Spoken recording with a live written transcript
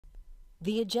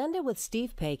The Agenda with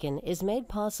Steve Paikin is made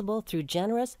possible through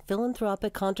generous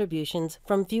philanthropic contributions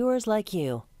from viewers like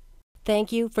you.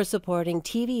 Thank you for supporting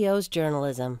TVO's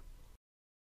journalism.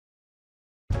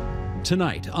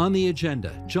 Tonight on The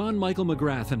Agenda, John Michael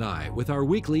McGrath and I with our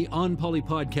weekly On Poly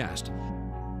podcast.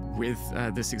 With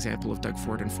this example of Doug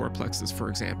Ford and fourplexes, for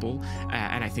example,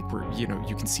 and I think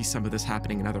you can see some of this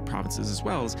happening in other provinces as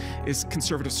well, is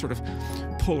conservatives sort of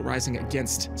polarizing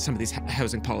against some of these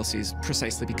housing policies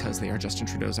precisely because they are Justin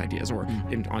Trudeau's ideas. Or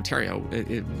in Ontario,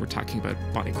 we're talking about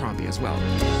Bonnie Crombie as well.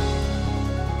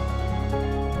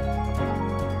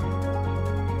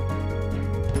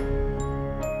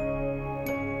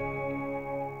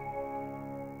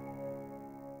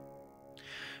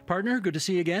 Partner, good to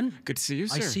see you again. Good to see you,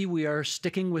 sir. I see we are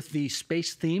sticking with the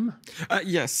space theme.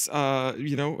 Yes,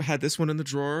 had this one in the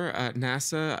drawer.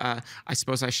 NASA, I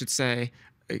suppose I should say,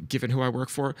 given who I work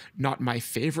for, not my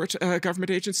favorite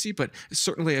government agency, but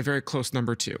certainly a very close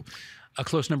number two. A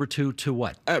close number two to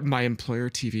what? My employer,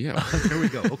 TVO. There we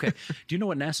go. Okay. Do you know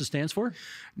what NASA stands for?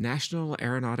 National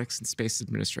Aeronautics and Space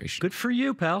Administration. Good for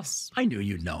you, pal. I knew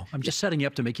you'd know. I'm just setting you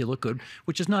up to make you look good,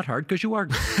 which is not hard because you are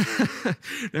good.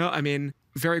 No, I mean,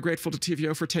 very grateful to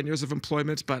TVO for 10 years of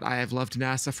employment, but I have loved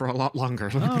NASA for a lot longer.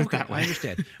 Let me put it that way. I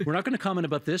understand. We're not going to comment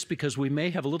about this because we may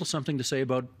have a little something to say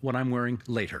about what I'm wearing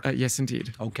later. Yes,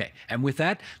 indeed. Okay. And with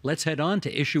that, let's head on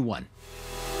to issue one.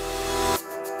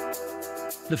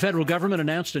 The federal government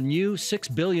announced a new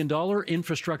 $6 billion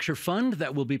infrastructure fund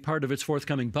that will be part of its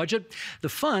forthcoming budget. The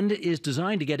fund is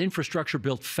designed to get infrastructure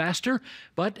built faster,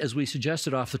 but as we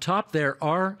suggested off the top, there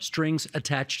are strings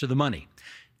attached to the money.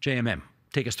 JMM,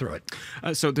 take us through it.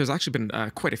 So there's actually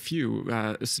been quite a few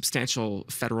substantial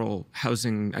federal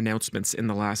housing announcements in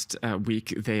the last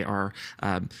week. They are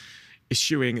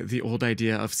eschewing the old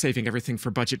idea of saving everything for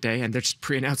budget day, and they're just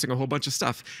pre-announcing a whole bunch of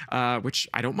stuff, which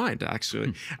I don't mind,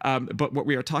 actually. But what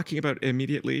we are talking about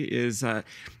immediately is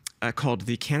called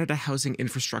the Canada Housing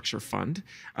Infrastructure Fund.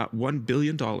 $1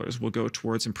 billion will go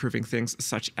towards improving things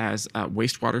such as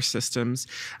wastewater systems.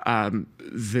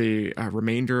 The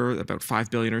remainder, about $5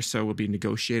 billion or so, will be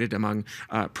negotiated among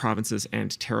provinces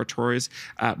and territories.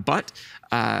 But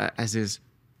as is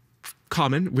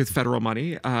common with federal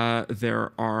money,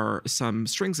 there are some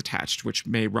strings attached which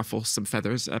may ruffle some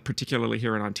feathers, particularly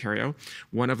here in Ontario.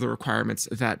 One of the requirements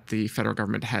that the federal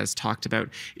government has talked about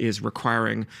is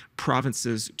requiring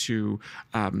provinces to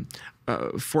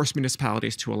force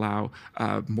municipalities to allow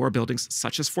more buildings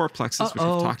such as fourplexes, which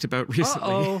we've talked about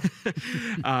recently.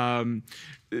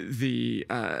 The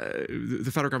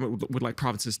federal government would like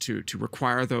provinces to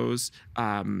require those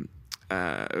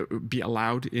be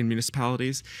allowed in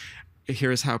municipalities.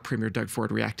 Here's how Premier Doug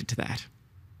Ford reacted to that.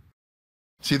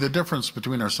 See, the difference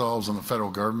between ourselves and the federal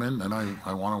government, and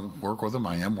I want to work with them,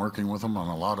 I am working with them on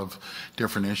a lot of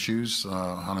different issues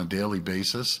on a daily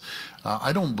basis.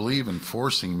 I don't believe in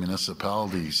forcing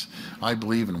municipalities. I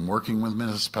believe in working with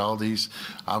municipalities.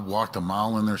 I've walked a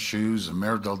mile in their shoes, and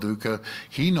Mayor Del Duca,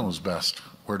 he knows best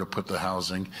where to put the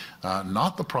housing,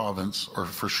 not the province, or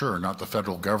for sure, not the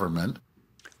federal government.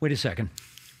 Wait a second.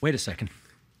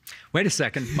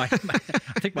 I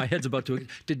think my head's about to...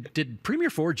 Did Premier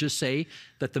Ford just say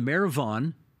that the mayor of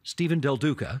Vaughan, Stephen Del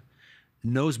Duca,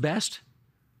 knows best?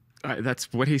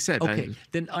 That's what he said. Okay,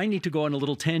 then I need to go on a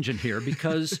little tangent here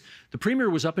because the Premier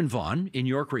was up in Vaughan, in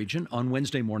York Region, on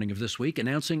Wednesday morning of this week,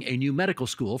 announcing a new medical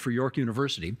school for York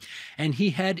University, and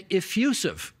he had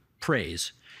effusive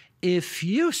praise,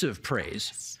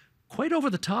 quite over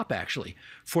the top, actually,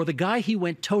 for the guy he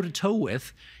went toe-to-toe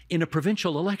with in a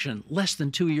provincial election less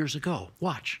than 2 years ago.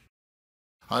 Watch.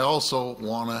 I also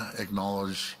want to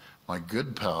acknowledge my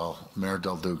good pal, Mayor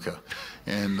Del Duca.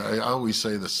 And I always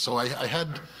say this. So I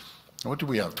had, what did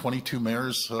we have, 22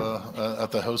 mayors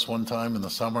at the House one time in the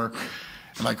summer.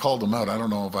 And I called him out. I don't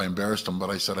know if I embarrassed him, but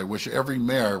I said, I wish every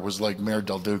mayor was like Mayor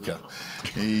Del Duca.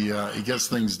 He gets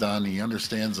things done. He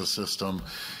understands the system.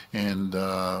 And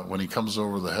when he comes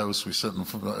over to the house, we sit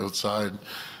outside,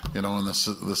 in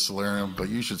the solarium. But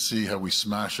you should see how we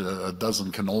smash a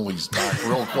dozen cannolis back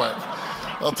real quick.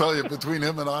 I'll tell you, between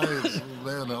him and I,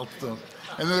 man,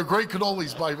 and they're great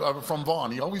cannolis from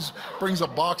Vaughan. He always brings a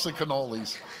box of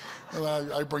cannolis. And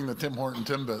I bring the Tim Horton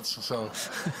Timbits, so...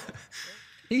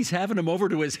 He's having him over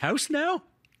to his house now?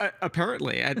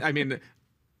 Apparently. I mean,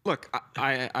 look,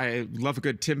 I love a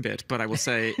good Timbit, but I will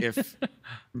say if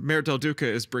Mayor Del Duca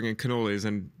is bringing cannolis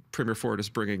and Premier Ford is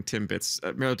bringing Timbits,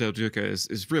 Mayor Del Duca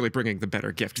is really bringing the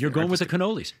better gift. You're going with the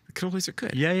cannolis. The cannolis are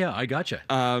good. Yeah, I gotcha.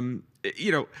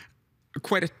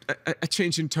 quite a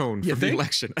change in tone from the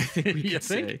election, I think we could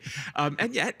say.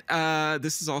 And yet,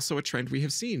 this is also a trend we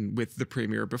have seen with the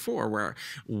premier before, where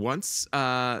once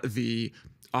the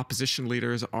opposition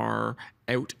leaders are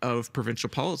out of provincial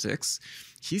politics,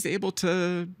 he's able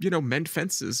to, mend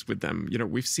fences with them.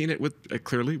 We've seen it with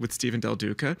clearly with Stephen Del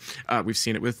Duca. We've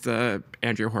seen it with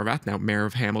Andrea Horwath, now mayor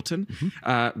of Hamilton.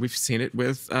 We've seen it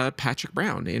with Patrick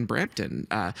Brown in Brampton.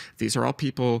 These are all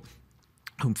people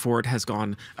whom Ford has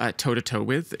gone toe-to-toe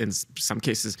with, in some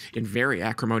cases in very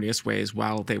acrimonious ways,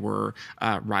 while they were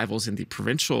rivals in the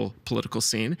provincial political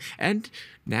scene. And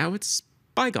now it's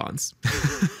bygones.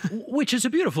 Which is a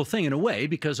beautiful thing in a way,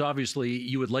 because obviously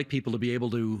you would like people to be able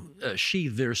to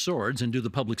sheathe their swords and do the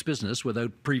public's business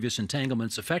without previous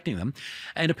entanglements affecting them.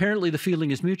 And apparently the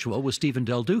feeling is mutual with Stephen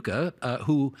Del Duca,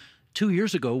 who 2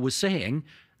 years ago was saying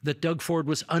that Doug Ford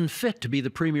was unfit to be the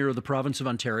premier of the province of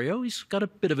Ontario. He's got a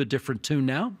bit of a different tune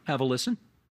now. Have a listen.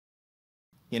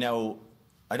 I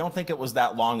don't think it was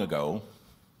that long ago,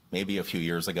 maybe a few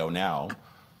years ago now,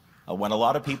 when a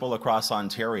lot of people across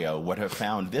Ontario would have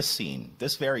found this scene,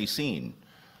 this very scene,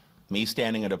 me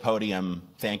standing at a podium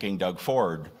thanking Doug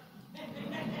Ford.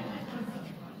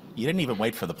 You didn't even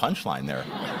wait for the punchline there.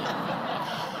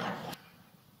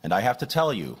 And I have to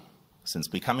tell you, since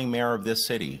becoming mayor of this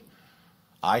city,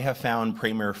 I have found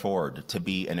Premier Ford to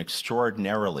be an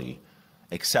extraordinarily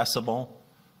accessible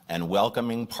and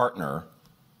welcoming partner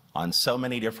on so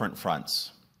many different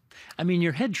fronts. I mean,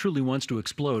 your head truly wants to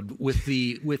explode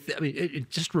it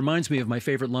just reminds me of my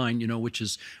favorite line, which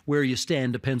is where you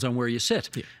stand depends on where you sit.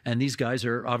 Yeah. And these guys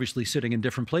are obviously sitting in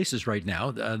different places right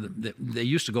now. They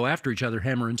used to go after each other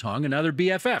hammer and tong, and now they're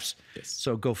BFFs. Yes.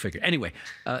 So go figure. Anyway,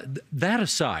 that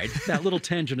aside, that little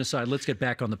tangent aside, let's get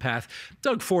back on the path.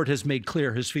 Doug Ford has made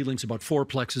clear his feelings about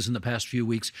fourplexes in the past few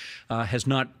weeks, has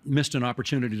not missed an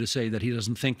opportunity to say that he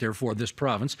doesn't think they're for this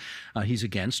province. He's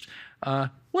against.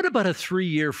 What about a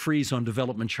 3-year freeze on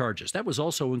development charges? That was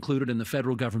also included in the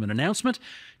federal government announcement.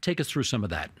 Take us through some of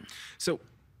that. So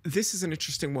this is an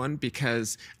interesting one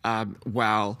because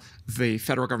while the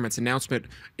federal government's announcement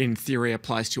in theory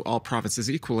applies to all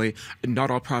provinces equally, not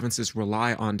all provinces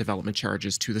rely on development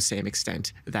charges to the same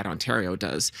extent that Ontario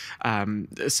does.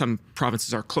 Some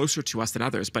provinces are closer to us than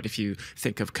others, but if you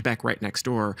think of Quebec right next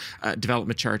door,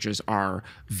 development charges are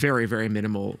very, very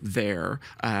minimal there.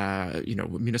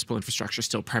 Municipal infrastructure is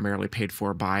still primarily paid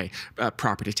for by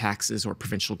property taxes or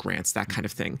provincial grants, that kind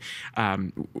of thing.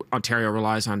 Ontario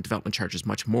relies on development charges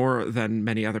much more than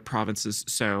many other provinces,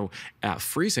 so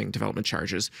freezing development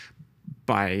charges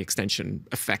by extension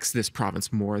affects this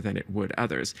province more than it would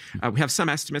others. We have some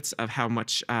estimates of how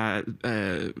much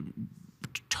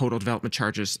total development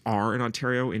charges are in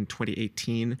Ontario. In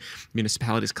 2018,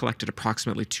 municipalities collected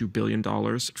approximately $2 billion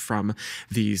from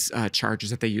these charges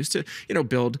that they used to,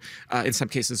 build, in some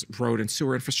cases, road and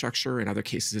sewer infrastructure. In other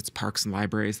cases, it's parks and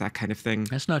libraries, that kind of thing.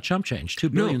 That's not chump change.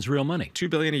 $2 billion is real money. $2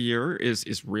 billion a year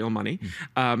is real money.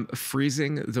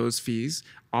 Freezing those fees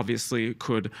obviously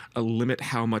could limit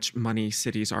how much money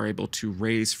cities are able to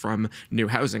raise from new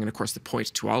housing. And of course, the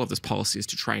point to all of this policy is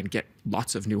to try and get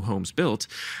lots of new homes built.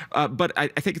 But I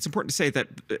think it's important to say that,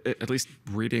 at least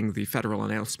reading the federal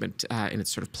announcement in its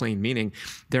sort of plain meaning,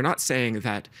 they're not saying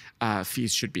that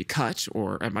fees should be cut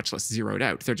or much less zeroed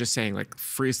out. They're just saying,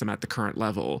 freeze them at the current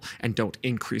level and don't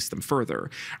increase them further.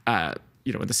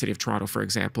 In the city of Toronto, for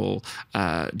example,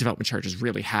 development charges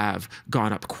really have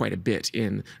gone up quite a bit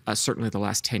in certainly the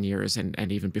last 10 years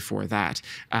and even before that.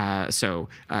 So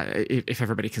if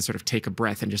everybody can sort of take a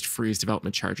breath and just freeze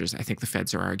development charges, I think the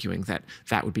feds are arguing that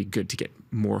that would be good to get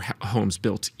more homes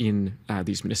built in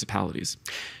these municipalities.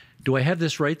 Do I have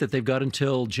this right that they've got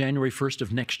until January 1st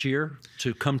of next year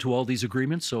to come to all these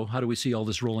agreements? So how do we see all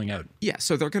this rolling out? Yeah,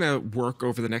 so they're going to work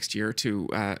over the next year to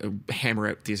hammer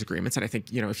out these agreements. And I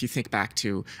think, if you think back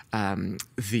to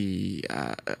the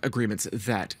agreements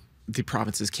that the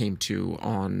provinces came to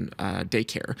on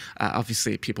daycare.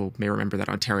 Obviously, people may remember that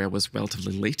Ontario was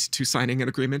relatively late to signing an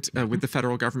agreement with the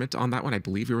federal government on that one. I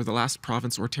believe we were the last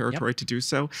province or territory to do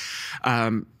so.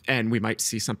 And we might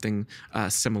see something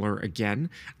similar again.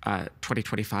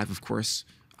 2025, of course,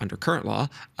 under current law,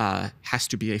 has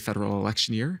to be a federal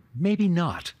election year. Maybe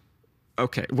not.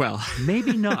 Okay, well.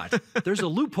 Maybe not. There's a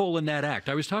loophole in that act.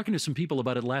 I was talking to some people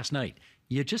about it last night.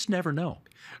 You just never know.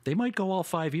 They might go all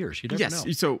 5 years. You never know.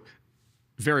 Yes, so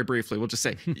very briefly, we'll just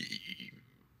say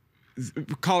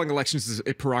calling elections is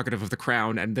a prerogative of the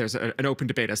Crown, and there's an open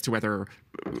debate as to whether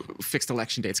fixed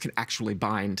election dates can actually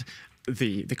bind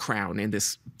the Crown in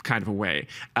this kind of a way.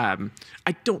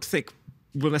 I don't think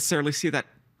we'll necessarily see that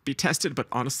be tested, but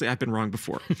honestly, I've been wrong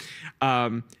before.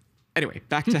 Anyway,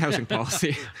 back to housing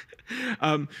policy.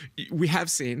 We have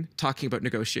seen, talking about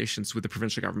negotiations with the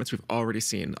provincial governments, we've already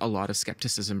seen a lot of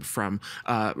skepticism from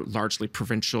largely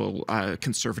provincial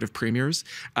conservative premiers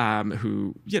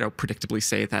who, predictably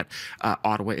say that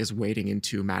Ottawa is wading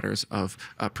into matters of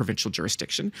provincial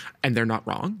jurisdiction, and they're not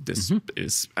wrong. This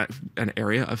is an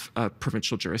area of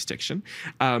provincial jurisdiction.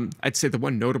 I'd say the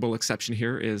one notable exception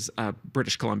here is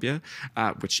British Columbia,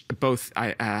 which both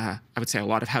I would say a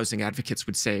lot of housing advocates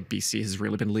would say BC has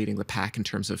really been leading the pack in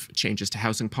terms of changes to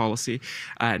housing policy.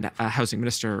 And Housing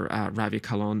Minister Ravi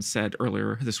Kahlon said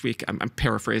earlier this week, I'm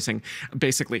paraphrasing,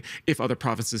 basically, if other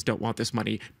provinces don't want this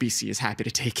money, BC is happy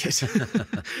to take it.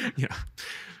 You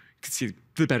can see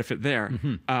the benefit there.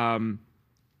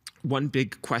 One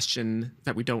big question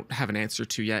that we don't have an answer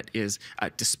to yet is,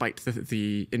 despite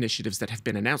the initiatives that have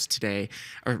been announced today,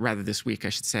 or rather this week, I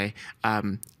should say,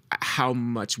 how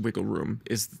much wiggle room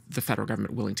is the federal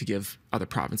government willing to give other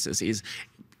provinces?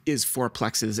 Is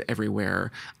fourplexes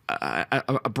everywhere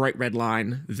a bright red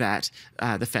line that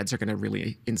the feds are going to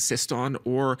really insist on,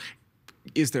 or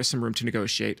is there some room to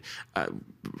negotiate?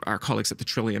 Our colleagues at the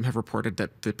Trillium have reported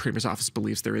that the Premier's office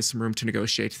believes there is some room to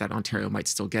negotiate, that Ontario might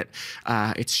still get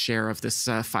its share of this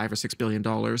 $5 or $6 billion.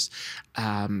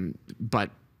 But,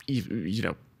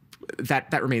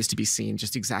 that remains to be seen,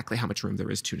 just exactly how much room there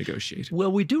is to negotiate.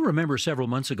 Well, we do remember several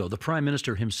months ago, the Prime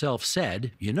Minister himself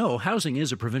said, housing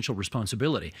is a provincial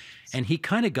responsibility. And he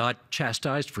kind of got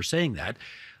chastised for saying that.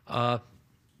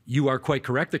 You are quite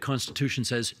correct. The Constitution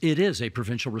says it is a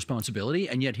provincial responsibility,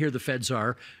 and yet here the feds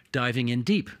are diving in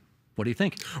deep. What do you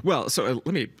think? Well, so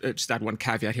let me just add one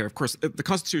caveat here. Of course, the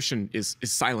Constitution is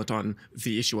silent on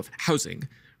the issue of housing,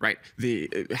 right?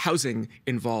 The housing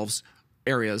involves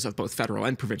areas of both federal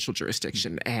and provincial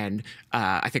jurisdiction. And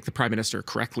I think the Prime Minister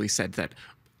correctly said that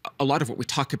a lot of what we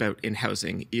talk about in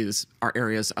housing are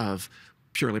areas of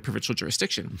purely provincial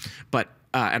jurisdiction. But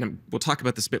and we'll talk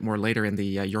about this a bit more later in the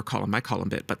your column, my column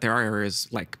bit, but there are areas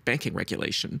like banking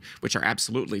regulation, which are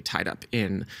absolutely tied up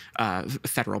in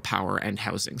federal power and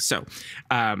housing. So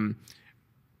on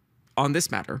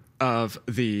this matter of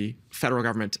the federal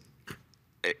government,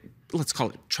 let's call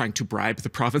it trying to bribe the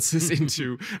provinces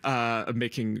into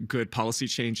making good policy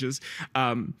changes.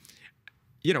 I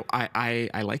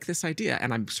like this idea,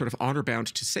 and I'm sort of honor bound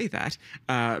to say that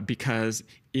because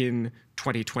in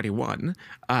 2021,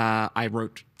 I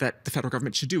wrote that the federal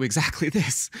government should do exactly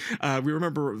this. We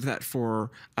remember that for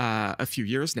a few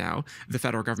years now, the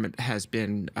federal government has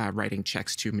been writing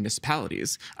checks to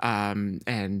municipalities, and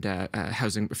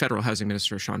Federal Housing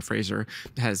Minister Sean Fraser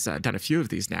has done a few of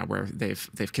these now, where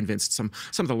they've convinced some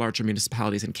of the larger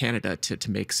municipalities in Canada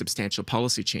to make substantial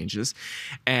policy changes.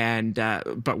 And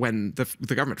but when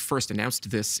the government first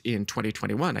announced this in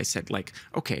 2021, I said,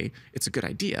 okay, it's a good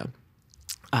idea.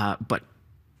 But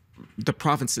the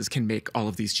provinces can make all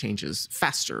of these changes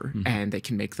faster, and they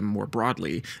can make them more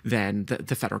broadly than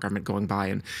the federal government going by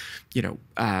and,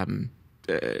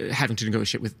 having to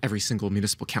negotiate with every single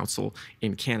municipal council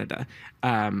in Canada.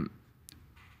 The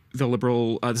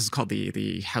Liberal, this is called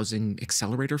the Housing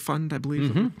Accelerator Fund, I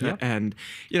believe, Yeah. And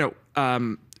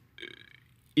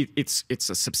it's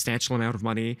a substantial amount of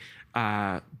money,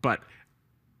 but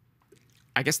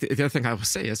I guess the other thing I will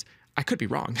say is, I could be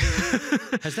wrong.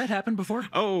 Has that happened before?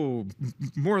 Oh,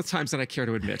 more times than I care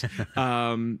to admit.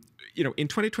 In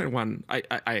 2021,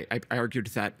 I argued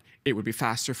that it would be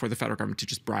faster for the federal government to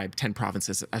just bribe 10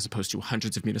 provinces as opposed to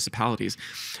hundreds of municipalities.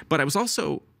 But I was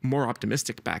also more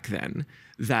optimistic back then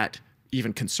that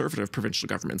even conservative provincial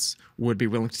governments would be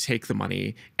willing to take the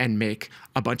money and make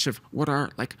a bunch of what are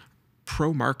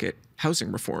pro-market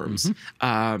housing reforms.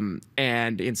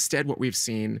 And instead what we've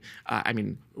seen,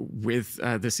 with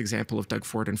this example of Doug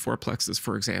Ford and fourplexes,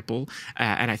 for example,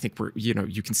 and I think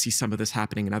you can see some of this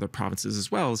happening in other provinces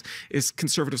as well, is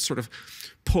conservatives sort of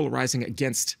polarizing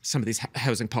against some of these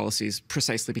housing policies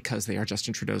precisely because they are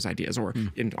Justin Trudeau's ideas. Or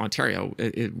in Ontario,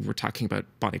 we're talking about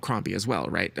Bonnie Crombie as well,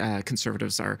 right?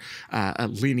 Conservatives are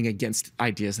leaning against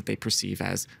ideas that they perceive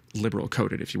as liberal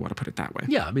coded, if you want to put it that way.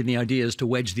 Yeah, the idea is to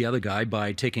wedge the other guy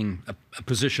by taking a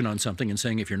position on something and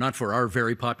saying, if you're not for our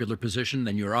very popular position,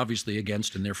 then you're obviously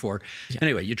against, and therefore,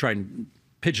 anyway, you try and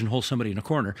pigeonhole somebody in a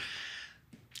corner.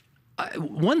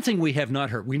 One thing we have not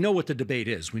heard, we know what the debate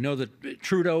is. We know that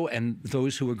Trudeau and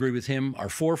those who agree with him are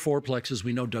for fourplexes.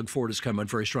 We know Doug Ford has come out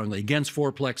very strongly against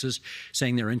fourplexes,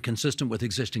 saying they're inconsistent with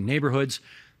existing neighborhoods.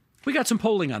 We got some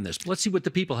polling on this. Let's see what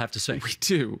the people have to say. We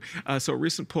do. So a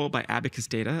recent poll by Abacus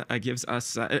Data gives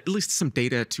us at least some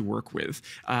data to work with.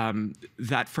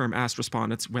 That firm asked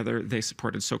respondents whether they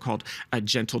supported so-called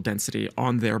gentle density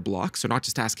on their block. So not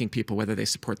just asking people whether they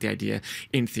support the idea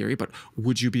in theory, but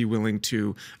would you be willing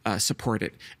to support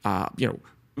it,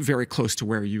 very close to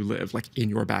where you live, like in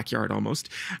your backyard almost.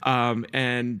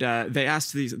 They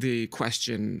asked the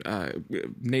question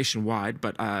nationwide,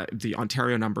 but the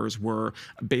Ontario numbers were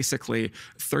basically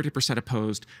 30%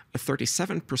 opposed,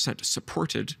 37%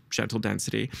 supported gentle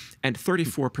density, and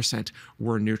 34%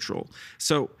 were neutral.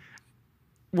 So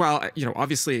while,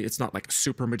 obviously it's not like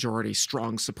super majority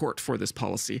strong support for this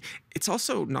policy, it's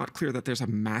also not clear that there's a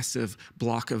massive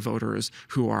block of voters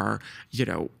who are,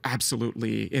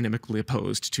 absolutely inimically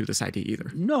opposed to this idea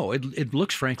either. No, it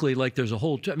looks frankly like there's a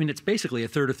whole, it's basically a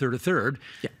third, a third, a third.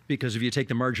 Yeah. Because if you take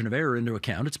the margin of error into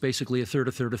account, it's basically a third,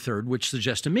 a third, a third, which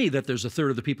suggests to me that there's a third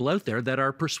of the people out there that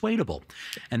are persuadable.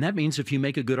 And that means if you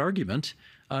make a good argument,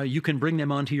 you can bring them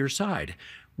onto your side.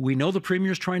 We know the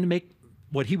Premier's trying to make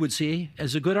what he would see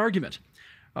as a good argument.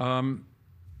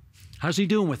 How's he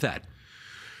doing with that?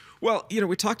 Well,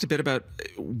 we talked a bit about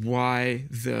why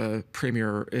the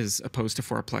Premier is opposed to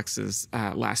fourplexes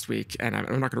last week, and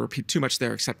I'm not going to repeat too much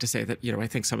there except to say that, I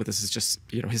think some of this is just,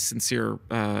 his sincere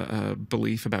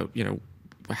belief about,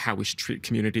 how we should treat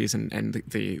communities and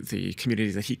the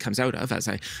communities that he comes out of as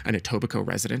an Etobicoke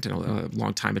resident and a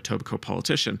longtime Etobicoke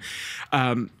politician.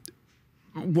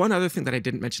 One other thing that I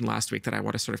didn't mention last week that I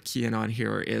want to sort of key in on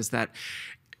here is that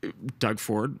Doug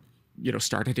Ford,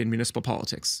 started in municipal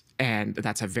politics. And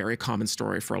that's a very common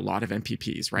story for a lot of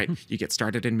MPPs, right? You get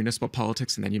started in municipal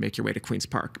politics and then you make your way to Queen's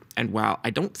Park. And while I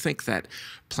don't think that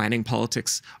planning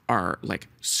politics are like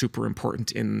super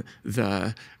important in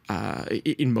the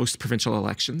in most provincial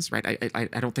elections, right?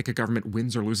 I don't think a government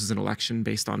wins or loses an election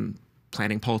based on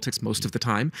planning politics most of the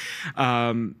time.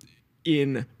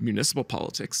 In municipal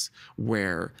politics,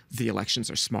 where the elections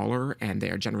are smaller and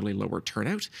they are generally lower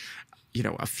turnout,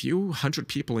 a few hundred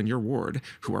people in your ward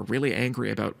who are really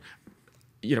angry about,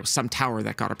 some tower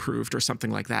that got approved or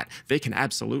something like that, they can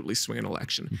absolutely swing an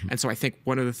election. Mm-hmm. And so I think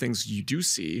one of the things you do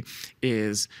see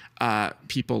is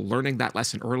people learning that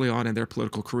lesson early on in their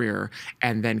political career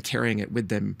and then carrying it with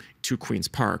them to Queen's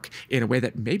Park in a way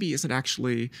that maybe isn't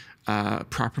actually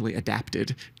properly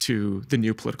adapted to the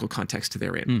new political context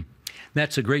they're in. Mm.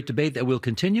 That's a great debate that will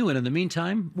continue. And in the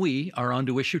meantime, we are on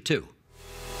to issue 2.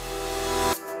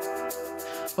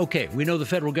 Okay, we know the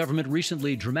federal government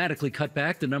recently dramatically cut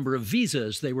back the number of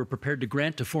visas they were prepared to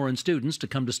grant to foreign students to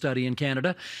come to study in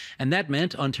Canada. And that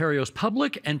meant Ontario's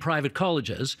public and private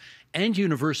colleges and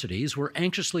universities were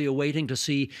anxiously awaiting to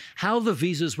see how the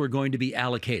visas were going to be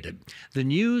allocated. The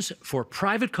news for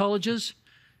private colleges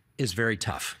is very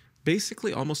tough.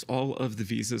 Basically, almost all of the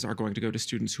visas are going to go to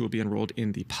students who will be enrolled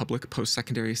in the public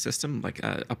post-secondary system, like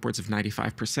upwards of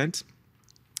 95%.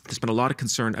 There's been a lot of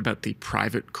concern about the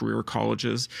private career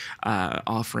colleges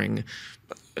offering,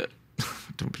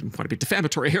 don't want to be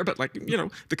defamatory here, but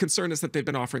the concern is that they've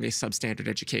been offering a substandard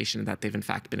education and that they've in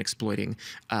fact been exploiting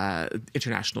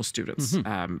international students.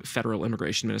 Mm-hmm. Federal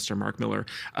Immigration Minister Mark Miller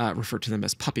referred to them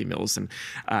as puppy mills, and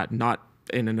not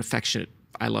in an affectionate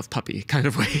I love puppy kind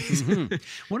of ways. Mm-hmm.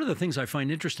 One of the things I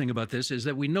find interesting about this is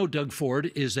that we know Doug Ford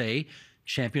is a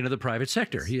champion of the private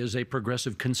sector. He is a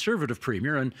progressive conservative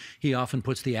premier, and he often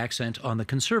puts the accent on the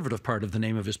conservative part of the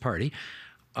name of his party.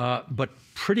 But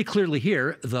pretty clearly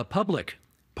here, the public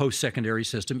post-secondary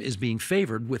system is being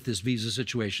favored with this visa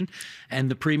situation,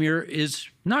 and the premier is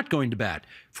not going to bat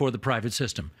for the private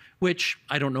system, which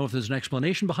I don't know if there's an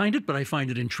explanation behind it, but I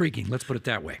find it intriguing. Let's put it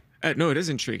that way. No, it is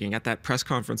intriguing. At that press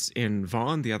conference in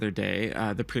Vaughan the other day,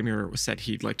 the Premier said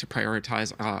he'd like to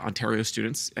prioritize Ontario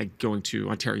students going to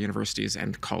Ontario universities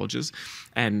and colleges,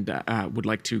 and would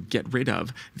like to get rid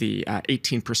of the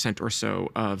 18% or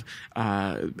so of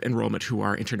enrollment who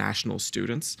are international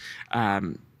students.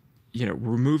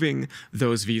 Removing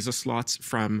those visa slots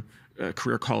from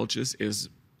career colleges is,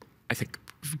 I think,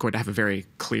 going to have a very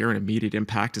clear and immediate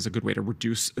impact, is a good way to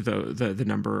reduce the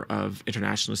number of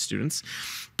international students.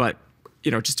 But,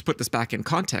 just to put this back in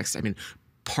context, I mean,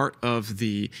 part of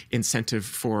the incentive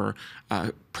for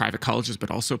private colleges, but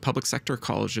also public sector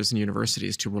colleges and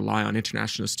universities to rely on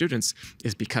international students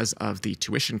is because of the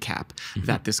tuition cap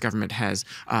that this government has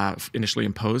initially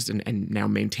imposed and now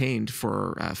maintained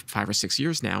for 5 or 6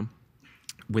 years now,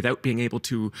 without being able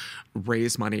to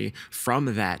raise money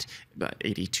from that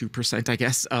 82%, I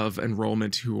guess, of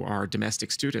enrollment who are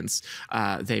domestic students.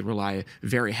 They rely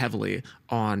very heavily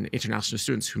on international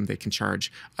students whom they can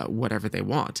charge whatever they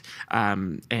want.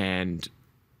 And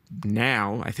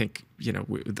now, I think,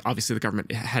 obviously the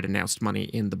government had announced money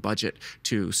in the budget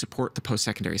to support the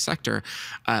post-secondary sector.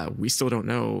 We still don't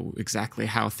know exactly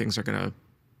how things are going to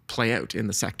play out in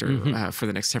the sector for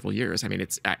the next several years. I mean,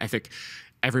 I think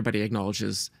everybody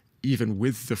acknowledges, even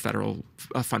with the federal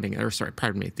funding,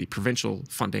 the provincial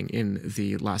funding in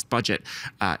the last budget,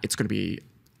 it's going to be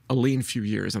a lean few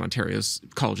years in Ontario's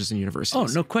colleges and universities. Oh,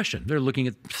 no question. They're looking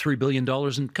at $3 billion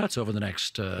in cuts over the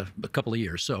next couple of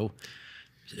years. So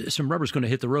some rubber's going to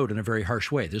hit the road in a very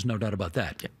harsh way. There's no doubt about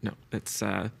that. Yeah, no, it's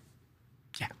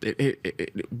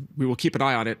we will keep an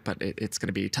eye on it, but it's going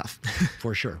to be tough.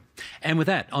 For sure. And with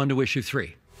that, on to issue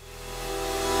 3.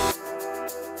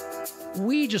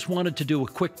 We just wanted to do a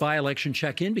quick by-election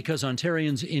check-in because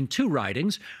Ontarians in 2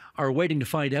 ridings are waiting to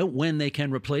find out when they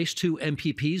can replace 2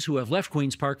 MPPs who have left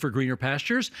Queen's Park for greener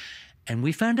pastures. And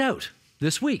we found out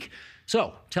this week.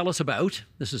 So tell us about,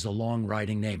 this is a long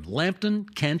riding name, Lambton,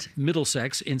 Kent,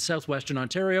 Middlesex in southwestern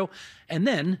Ontario, and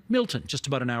then Milton, just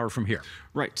about an hour from here.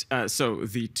 Right. So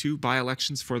the 2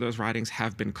 by-elections for those ridings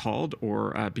have been called,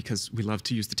 or because we love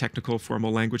to use the technical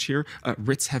formal language here,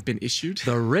 writs have been issued.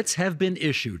 The writs have been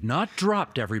issued, not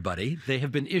dropped, everybody. They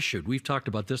have been issued. We've talked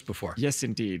about this before. Yes,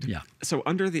 indeed. Yeah. So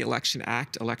under the Election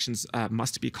Act, elections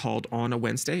must be called on a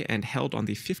Wednesday and held on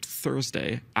the 5th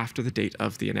Thursday after the date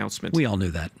of the announcement. We all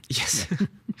knew that. Yes.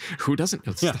 Who doesn't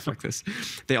know stuff like this?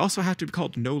 They also have to be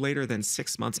called no later than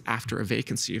 6 months after a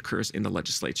vacancy occurs in the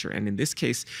legislature. And in this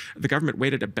case, the government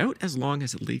waited about as long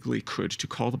as it legally could to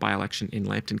call the by-election in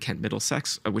Lambton, Kent,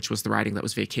 Middlesex, which was the riding that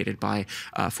was vacated by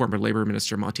former Labour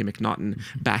Minister Monty McNaughton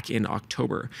back in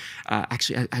October.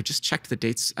 Actually, I just checked the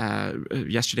dates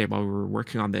yesterday while we were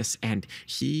working on this, and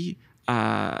he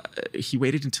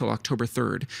waited until October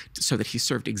 3rd so that he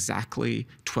served exactly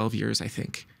 12 years, I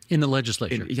think. In the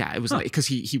legislature? Yeah, it was because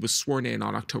he was sworn in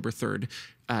on October 3rd,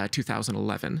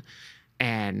 2011,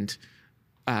 and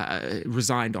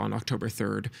resigned on October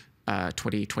 3rd,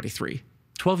 2023.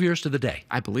 12 years to the day.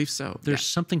 I believe so. There's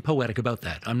something poetic about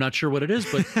that. I'm not sure what it is,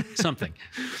 but something.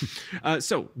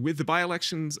 So with the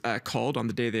by-elections called on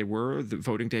the day they were, the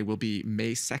voting day will be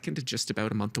May 2nd, just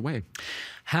about a month away.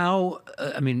 How,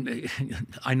 I mean,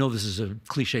 I know this is a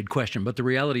cliched question, but the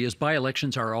reality is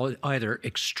by-elections are either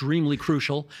extremely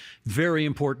crucial, very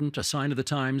important, a sign of the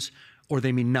times, or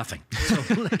they mean nothing.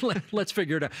 So let's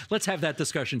figure it out. Let's have that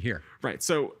discussion here. Right.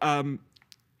 So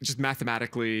just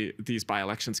mathematically, these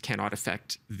by-elections cannot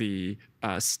affect the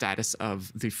status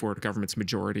of the Ford government's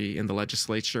majority in the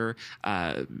legislature.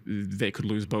 They could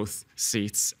lose both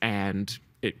seats, and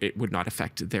it would not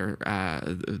affect their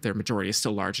majority is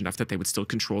still large enough that they would still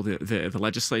control the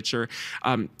legislature.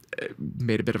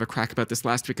 Made a bit of a crack about this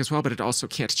last week as well, but it also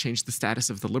can't change the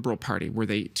status of the Liberal Party. Were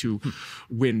they to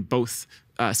win both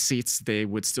seats, they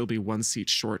would still be 1 seat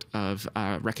short of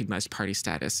recognized party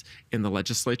status in the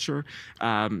legislature.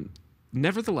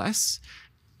 Nevertheless,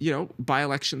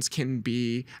 by-elections can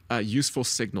be useful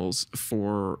signals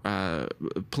for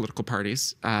political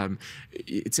parties.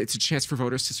 It's a chance for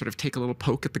voters to sort of take a little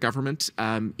poke at the government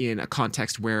in a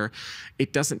context where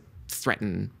it doesn't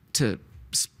threaten to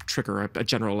trigger a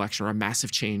general election or a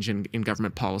massive change in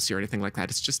government policy or anything like that.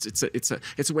 It's just it's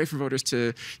a way for voters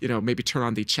to maybe turn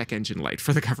on the check engine light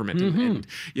for the government and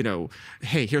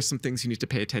hey, here's some things you need to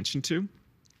pay attention to.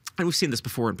 And we've seen this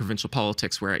before in provincial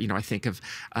politics, where I think of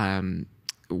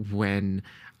when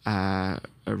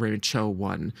Raymond Cho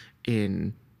won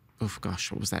in, oh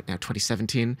gosh, what was that now,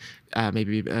 2017,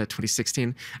 maybe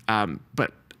 2016,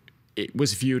 but it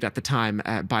was viewed at the time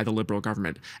by the Liberal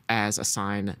government as a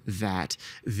sign that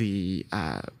the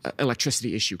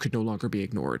electricity issue could no longer be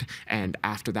ignored. And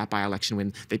after that by-election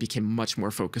win, they became much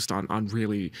more focused on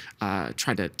really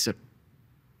trying to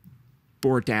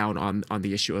bore down on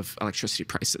the issue of electricity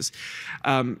prices.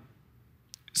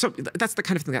 So that's the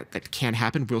kind of thing that can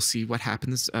happen. We'll see what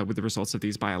happens with the results of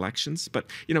these by-elections. But,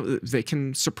 they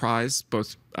can surprise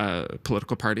both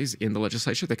political parties in the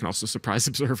legislature. They can also surprise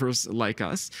observers like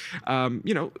us.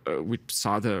 We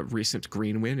saw the recent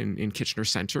Green win in Kitchener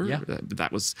Centre. Yeah.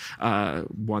 That was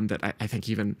one that I think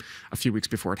even a few weeks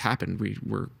before it happened,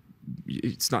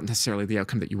 it's not necessarily the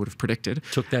outcome that you would have predicted.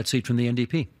 Took that seat from the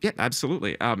NDP. Yeah,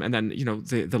 absolutely. And then,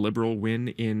 the Liberal win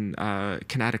in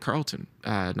Canada Carleton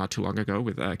not too long ago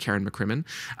with Karen McCrimmon.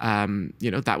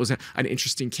 That was an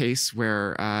interesting case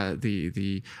where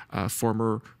the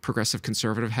former Progressive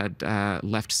Conservative had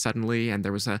left suddenly, and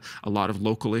there was a lot of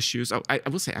local issues. Oh, I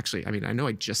will say, actually, I know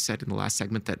I just said in the last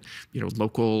segment that,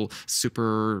 local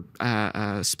super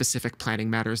specific planning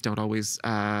matters don't always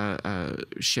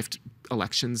shift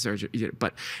elections,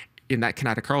 but in that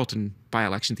Canada Carleton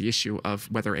by-election, the issue of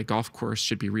whether a golf course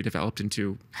should be redeveloped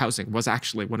into housing was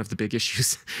actually one of the big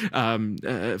issues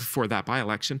for that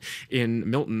by-election. In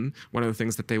Milton, one of the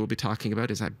things that they will be talking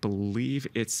about is, I believe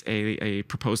it's a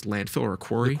proposed landfill or a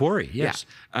quarry. The quarry, yes.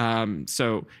 Yeah.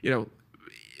 So,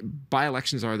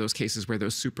 by-elections are those cases where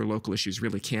those super local issues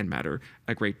really can matter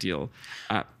a great deal.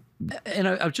 And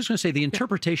I was just going to say the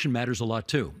interpretation matters a lot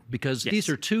too, because these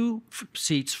are two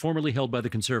seats formerly held by the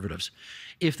Conservatives.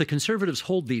 If the Conservatives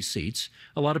hold these seats,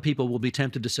 a lot of people will be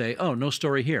tempted to say, oh, no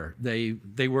story here.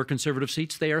 They were Conservative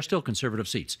seats. They are still Conservative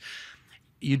seats.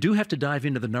 You do have to dive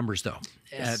into the numbers, though,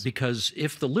 because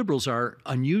if the Liberals are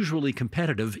unusually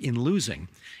competitive in losing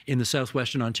in the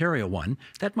Southwestern Ontario one,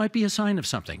 that might be a sign of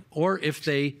something. Or if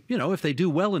they, if they do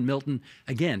well in Milton,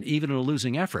 again, even in a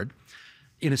losing effort,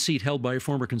 in a seat held by a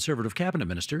former Conservative cabinet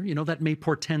minister, that may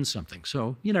portend something.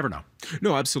 So you never know.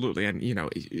 No, absolutely. And,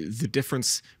 the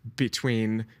difference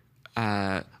between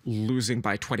losing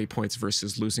by 20 points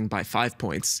versus losing by 5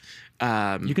 points.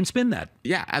 You can spin that.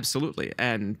 Yeah, absolutely.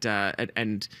 And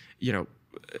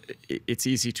it's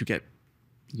easy to get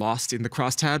lost in the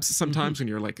crosstabs sometimes when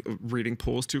you're like reading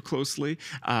polls too closely,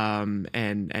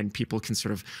 and people can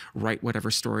sort of write whatever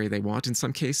story they want in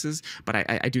some cases. But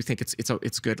I do think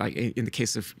it's good. Like in the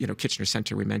case of Kitchener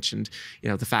Centre, we mentioned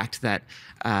the fact that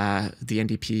the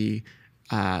NDP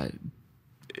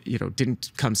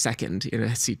didn't come second in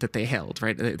a seat that they held,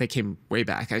 right? They came way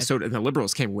back. So the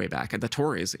Liberals came way back, and the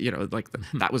Tories,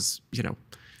 that was,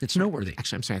 it's noteworthy.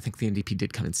 Actually, I'm sorry. I think the NDP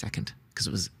did come in second because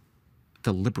it was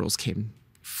the Liberals came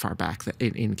far back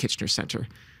in Kitchener Centre.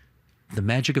 The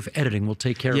magic of editing will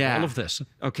take care of all of this.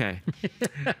 Okay.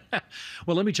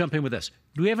 Well, let me jump in with this.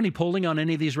 Do we have any polling on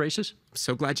any of these races?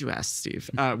 So glad you asked, Steve.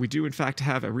 We do, in fact,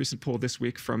 have a recent poll this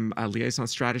week from Liaison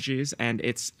Strategies, and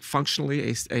it's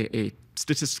functionally a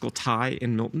statistical tie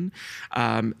in Milton,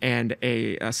 and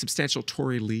a substantial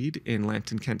Tory lead in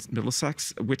Lambton, Kent,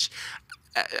 Middlesex, which,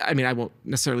 I mean, I won't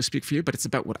necessarily speak for you, but it's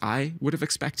about what I would have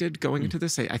expected going into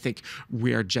this. I think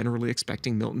we are generally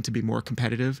expecting Milton to be more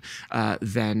competitive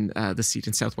than the seat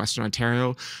in Southwestern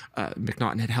Ontario.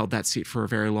 McNaughton had held that seat for a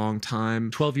very long time.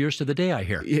 12 years to the day, I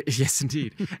hear. Yes,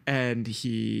 indeed. And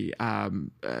he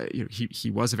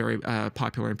was a very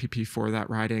popular MPP for that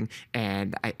riding.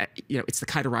 And it's the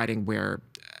kind of riding where,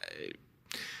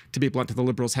 to be blunt, the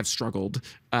Liberals have struggled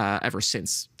ever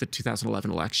since the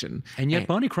 2011 election. And yet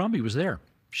Bonnie Crombie was there.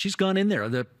 She's gone in there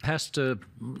the past, I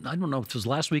don't know if it was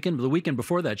last weekend, but the weekend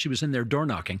before that, she was in there door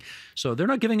knocking. So they're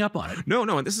not giving up on it. No.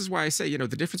 And this is why I say, the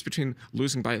difference between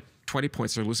losing by 20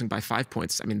 points or losing by 5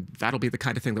 points, I mean, that'll be the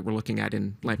kind of thing that we're looking at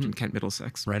in Lambton, Kent,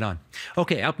 Middlesex. Right on.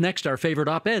 Okay, up next, our favorite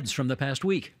op-eds from the past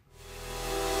week.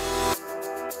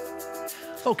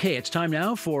 Okay, it's time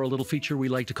now for a little feature we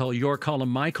like to call Your Column,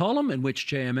 My Column, in which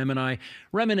JMM and I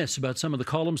reminisce about some of the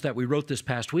columns that we wrote this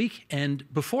past week. And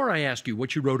before I ask you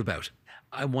what you wrote about,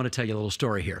 I want to tell you a little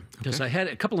story here. Because I had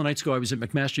a couple of nights ago, I was at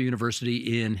McMaster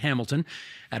University in Hamilton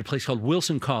at a place called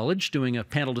Wilson College doing a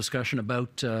panel discussion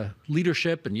about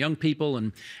leadership and young people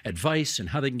and advice and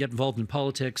how they can get involved in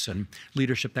politics and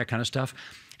leadership, that kind of stuff.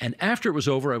 And after it was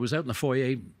over, I was out in the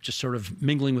foyer just sort of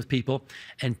mingling with people,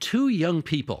 and two young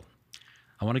people,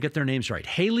 I want to get their names right,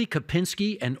 Haley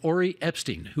Kopinski and Ori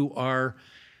Epstein, who are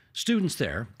students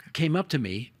there, came up to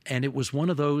me, and it was one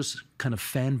of those kind of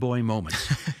fanboy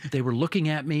moments. They were looking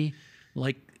at me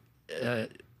like,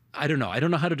 I don't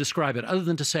know how to describe it, other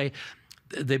than to say,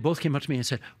 they both came up to me and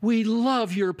said, "We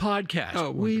love your podcast.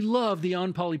 Oh, we love the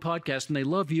On Poly podcast, and they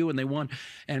love you, and they want."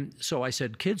 And so I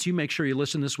said, "Kids, you make sure you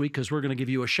listen this week because we're going to give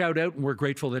you a shout out, and we're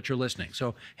grateful that you're listening."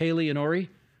 So Haley and Ori,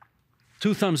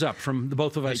 2 thumbs up from the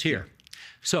both of us here.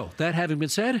 So that having been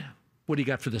said, what do you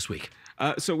got for this week?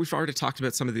 So we've already talked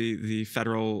about some of the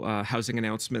federal housing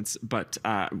announcements, but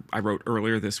I wrote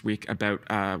earlier this week about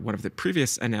one of the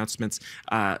previous announcements.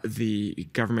 The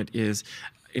government is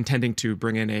intending to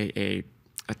bring in a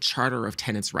charter of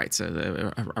tenants' rights,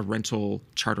 a rental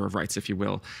charter of rights, if you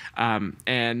will.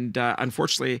 And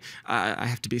unfortunately, I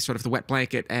have to be sort of the wet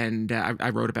blanket, and I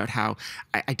wrote about how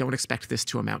I don't expect this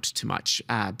to amount to much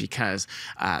because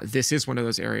this is one of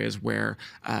those areas where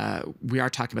we are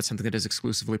talking about something that is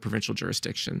exclusively provincial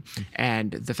jurisdiction,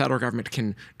 and the federal government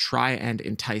can try and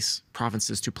entice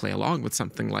provinces to play along with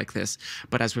something like this.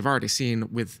 But as we've already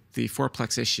seen with the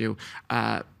fourplex issue,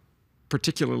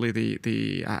 particularly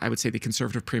the I would say the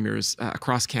Conservative premiers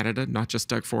across Canada, not just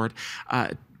Doug Ford,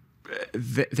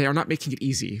 they are not making it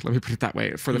easy, let me put it that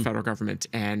way, for the federal government.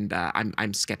 And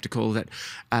I'm skeptical that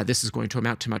this is going to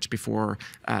amount to much before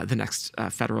the next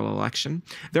federal election.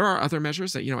 There are other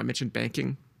measures that, I mentioned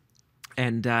banking.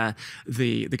 And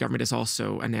the government has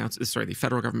also announced, the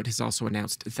federal government has also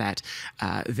announced that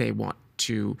they want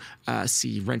to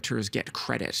see renters get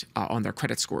credit on their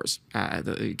credit scores,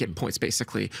 get points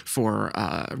basically for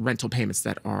rental payments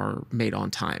that are made on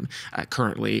time.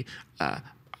 Currently,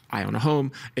 I own a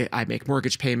home. I make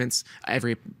mortgage payments.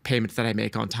 Every payment that I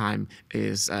make on time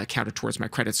is counted towards my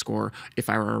credit score. If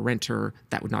I were a renter,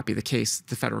 that would not be the case.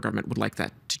 The federal government would like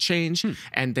that to change.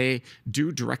 And they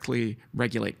do directly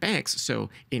regulate banks. So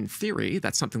in theory,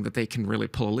 that's something that they can really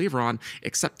pull a lever on,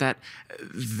 except that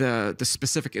the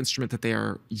specific instrument that they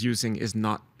are using is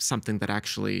not something that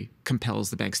actually compels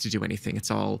the banks to do anything.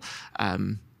 It's all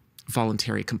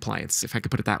voluntary compliance, if I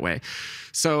could put it that way.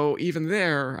 So even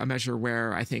there, a measure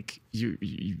where I think you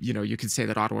could say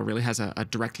that Ottawa really has a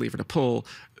direct lever to pull.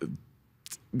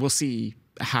 We'll see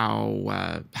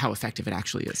how effective it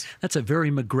actually is. That's a very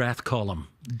McGrath column,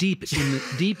 deep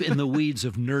in the weeds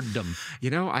of nerddom.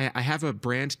 I have a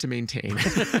brand to maintain.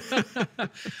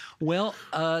 Well,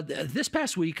 this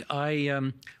past week,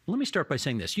 let me start by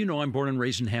saying this. I'm born and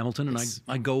raised in Hamilton, and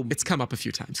I go. It's come up a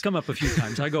few times. It's come up a few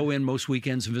times. I go in most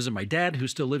weekends and visit my dad, who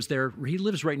still lives there. He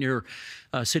lives right near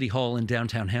City Hall in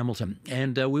downtown Hamilton,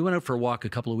 and we went out for a walk a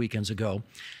couple of weekends ago,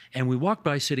 and we walked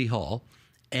by City Hall.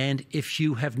 And if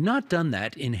you have not done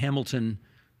that in Hamilton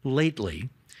lately,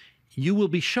 you will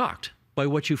be shocked by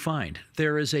what you find.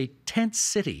 There is a tent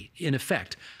city, in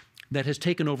effect, that has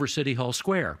taken over City Hall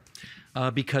Square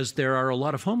because there are a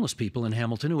lot of homeless people in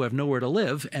Hamilton who have nowhere to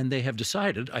live, and they have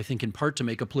decided, I think in part to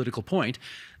make a political point,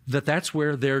 that that's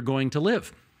where they're going to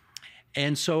live.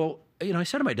 And so, I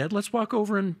said to my dad, let's walk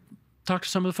over and talk to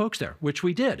some of the folks there, which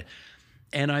we did.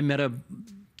 And I met a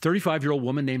 35-year-old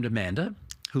woman named Amanda,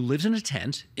 who lives in a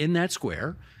tent in that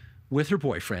square with her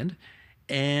boyfriend.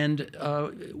 And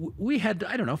we had,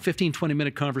 15,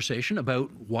 20-minute conversation about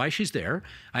why she's there.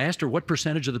 I asked her what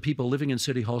percentage of the people living in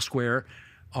City Hall Square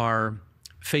are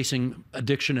facing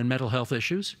addiction and mental health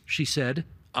issues. She said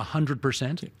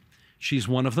 100%. She's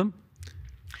one of them.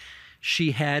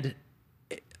 She had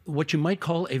what you might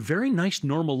call a very nice,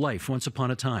 normal life once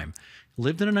upon a time.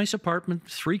 Lived in a nice apartment,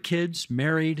 3 kids,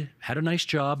 married, had a nice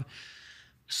job.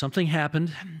 Something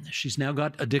happened. She's now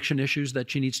got addiction issues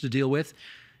that she needs to deal with.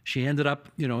 She ended up,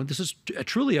 this is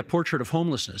truly a portrait of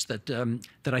homelessness that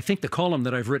I think the column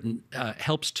that I've written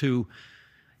helps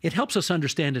us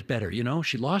understand it better.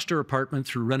 She lost her apartment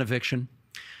through renoviction.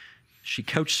 She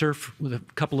couch surfed with a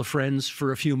couple of friends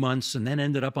for a few months and then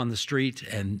ended up on the street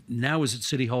and now is at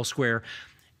City Hall Square.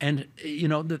 And,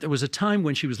 there was a time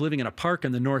when she was living in a park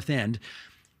in the North End.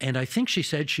 And I think she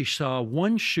said she saw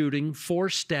 1 shooting, 4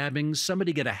 stabbings,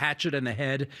 somebody get a hatchet in the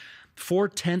head, 4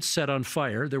 tents set on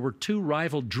fire. There were 2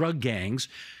 rival drug gangs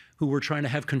who were trying to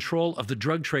have control of the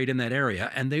drug trade in that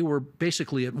area. And they were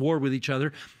basically at war with each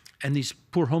other. And these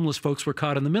poor homeless folks were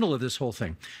caught in the middle of this whole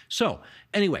thing. So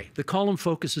anyway, the column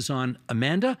focuses on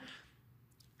Amanda,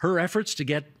 her efforts to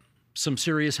get some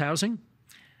serious housing.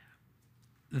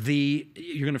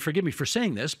 You're going to forgive me for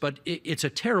saying this, but it's a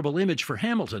terrible image for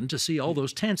Hamilton to see all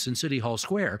those tents in City Hall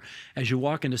Square as you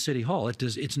walk into City Hall.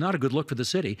 It's not a good look for the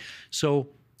city. So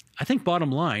I think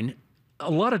bottom line, a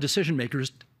lot of decision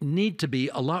makers need to be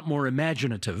a lot more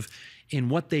imaginative in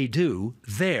what they do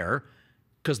there,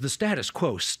 because the status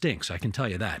quo stinks, I can tell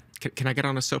you that. Can I get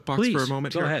on a soapbox Please, for a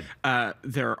moment go here? ahead.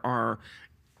 There are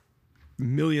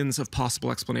millions of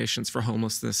possible explanations for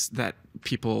homelessness that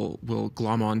people will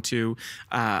glom onto.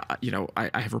 I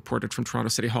have reported from Toronto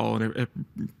City Hall in a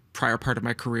prior part of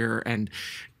my career, and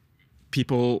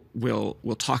people will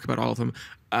talk about all of them.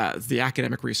 The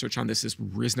academic research on this is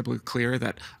reasonably clear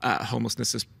that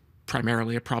homelessness is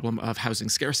primarily a problem of housing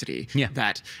scarcity. Yeah.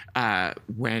 That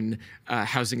when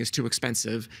housing is too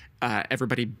expensive,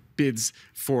 everybody bids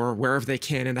for wherever they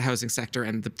can in the housing sector,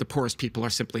 and the poorest people are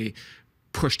simply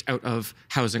pushed out of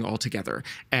housing altogether.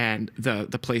 And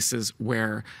the places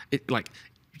where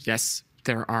yes,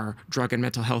 there are drug and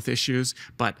mental health issues,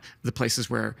 but the places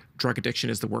where drug addiction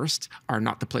is the worst are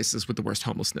not the places with the worst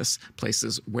homelessness.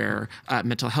 Places where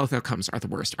mental health outcomes are the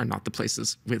worst are not the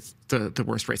places with the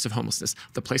worst rates of homelessness.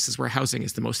 The places where housing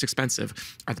is the most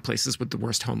expensive are the places with the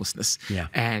worst homelessness. Yeah.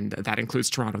 And that includes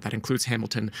Toronto, that includes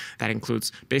Hamilton, that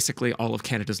includes basically all of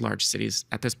Canada's large cities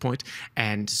at this point.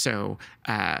 And so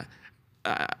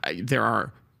there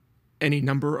are any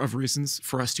number of reasons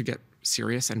for us to get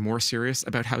serious and more serious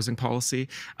about housing policy.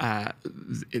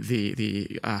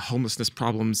 The homelessness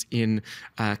problems in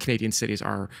Canadian cities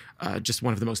are just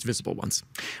one of the most visible ones.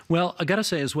 Well, I got to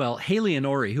say as well, Haley and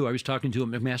Ori, who I was talking to at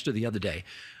McMaster the other day,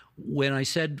 when I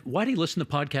said, why do you listen to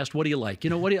podcasts? What do you like?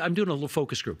 I'm doing a little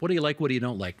focus group. What do you like? What do you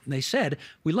don't like? And they said,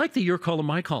 we like the Your Column,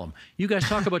 My Column. You guys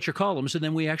talk about your columns, and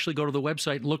then we actually go to the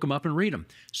website and look them up and read them.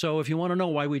 So if you want to know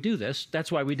why we do this,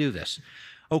 that's why we do this.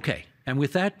 Okay. And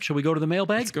with that, shall we go to the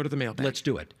mailbag? Let's go to the mailbag. Let's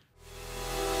do it.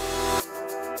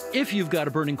 If you've got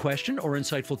a burning question or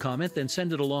insightful comment, then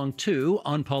send it along to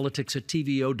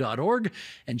onpolitics@tvo.org.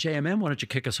 And JMM, why don't you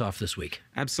kick us off this week?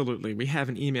 Absolutely. We have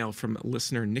an email from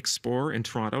listener Nick Spohr in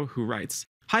Toronto who writes,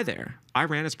 "Hi there. I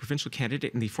ran as provincial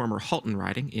candidate in the former Halton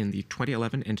riding in the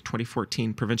 2011 and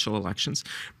 2014 provincial elections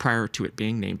prior to it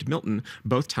being named Milton,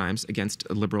 both times against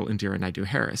Liberal Indira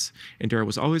Naidoo-Harris. Indira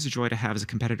was always a joy to have as a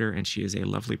competitor, and she is a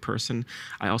lovely person.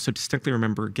 I also distinctly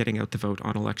remember getting out the vote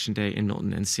on election day in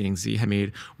Milton and seeing Z.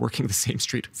 Hamid working the same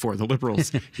street for the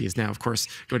Liberals. He is now, of course,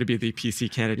 going to be the PC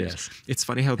candidate. Yes. It's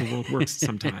funny how the world works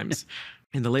sometimes."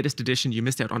 In the latest edition, you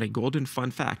missed out on a golden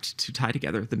fun fact to tie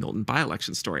together the Milton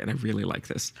by-election story, and I really like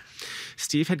this.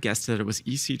 Steve had guessed that it was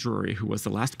E.C. Drury who was the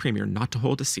last premier not to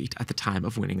hold a seat at the time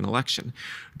of winning an election.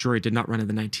 Drury did not run in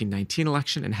the 1919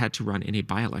 election and had to run in a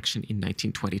by-election in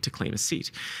 1920 to claim a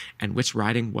seat. And which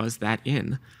riding was that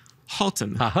in?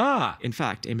 Halton. Aha! In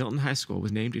fact, a Milton High School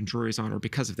was named in Drury's honor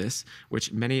because of this,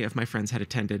 which many of my friends had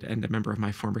attended and a member of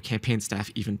my former campaign staff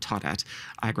even taught at.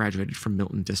 I graduated from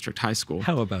Milton District High School.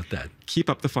 How about that? Keep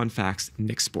up the fun facts,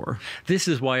 Nick Spohr. This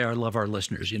is why I love our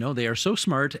listeners. You know, they are so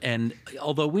smart, and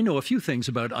although we know a few things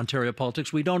about Ontario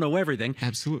politics, we don't know everything.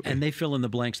 Absolutely. And they fill in the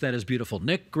blanks. That is beautiful.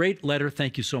 Nick, great letter.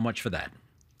 Thank you so much for that.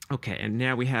 Okay, and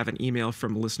now we have an email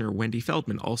from listener Wendy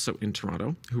Feldman, also in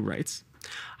Toronto, who writes,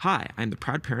 "Hi, I'm the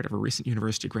proud parent of a recent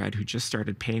university grad who just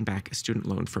started paying back a student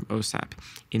loan from OSAP.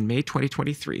 In May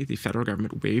 2023, the federal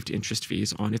government waived interest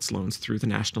fees on its loans through the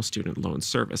National Student Loan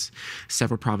Service.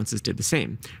 Several provinces did the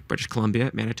same. British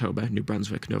Columbia, Manitoba, New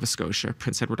Brunswick, Nova Scotia,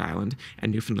 Prince Edward Island,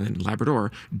 and Newfoundland and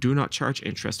Labrador do not charge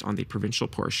interest on the provincial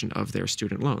portion of their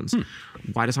student loans.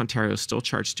 Why does Ontario still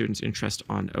charge students interest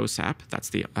on OSAP, that's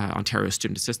the Ontario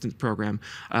Student Assistance Program,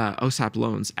 OSAP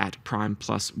loans at prime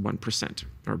plus 1%,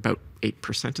 or about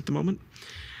 8% at the moment?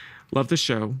 Love the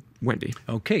show, Wendy."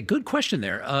 Okay, good question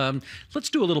there. Let's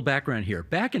do a little background here.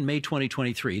 Back in May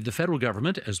 2023, the federal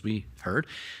government, as we heard,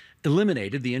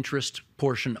 eliminated the interest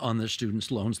portion on the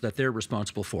students' loans that they're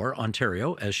responsible for.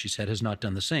 Ontario, as she said, has not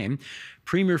done the same.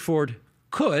 Premier Ford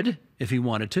could, if he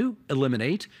wanted to,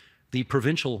 eliminate the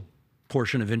provincial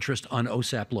portion of interest on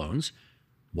OSAP loans.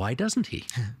 Why doesn't he?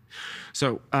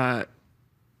 So,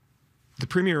 the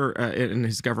Premier and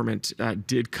his government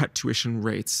did cut tuition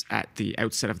rates at the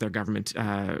outset of their government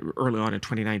early on in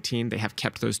 2019. They have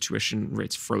kept those tuition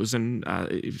rates frozen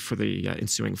for the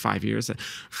ensuing 5 years.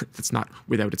 That's not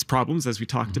without its problems, as we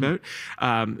talked about.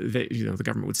 The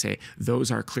government would say those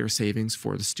are clear savings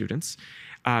for the students.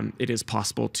 It is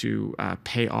possible to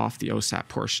pay off the OSAP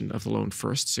portion of the loan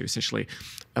first, so essentially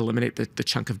eliminate the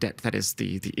chunk of debt that is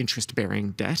the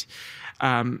interest-bearing debt.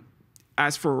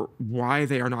 As for why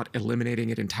they are not eliminating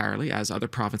it entirely, as other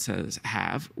provinces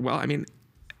have, well, I mean,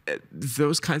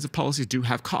 those kinds of policies do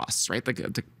have costs, right?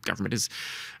 The government is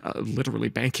literally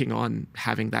banking on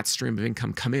having that stream of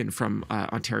income come in from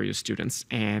Ontario students.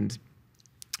 And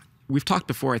we've talked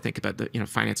before, I think, about the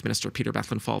Finance Minister Peter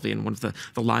Bethlen-Falvey, and one of the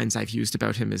lines I've used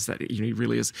about him is that he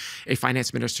really is a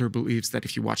finance minister who believes that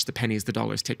if you watch the pennies, the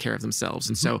dollars take care of themselves.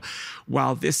 And so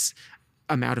while this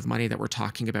amount of money that we're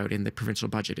talking about in the provincial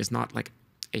budget is not like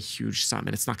a huge sum,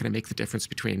 and it's not going to make the difference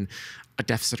between a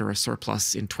deficit or a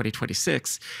surplus in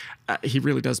 2026, he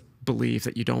really does believe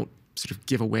that you don't sort of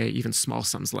give away even small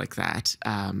sums like that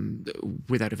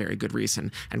without a very good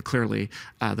reason. And clearly,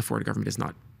 the Ford government is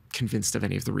not convinced of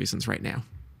any of the reasons right now.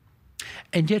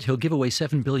 And yet he'll give away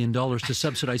 $7 billion to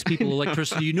subsidize people's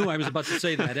electricity. You knew I was about to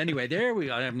say that. Anyway, there we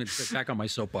go. I'm going to get back on my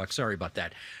soapbox. Sorry about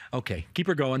that. Okay, keep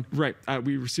her going. Right.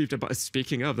 We received,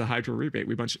 speaking of the hydro rebate,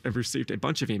 we received a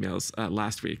bunch of emails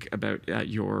last week about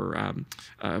your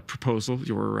proposal,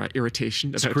 your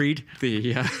irritation about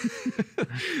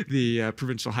the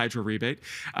provincial hydro rebate.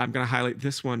 I'm going to highlight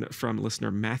this one from listener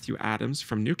Matthew Adams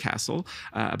from Newcastle,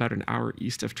 about an hour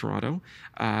east of Toronto,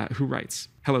 who writes,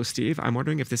 "Hello, Steve. I'm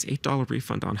wondering if this $8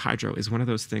 refund on hydro is one of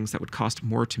those things that would cost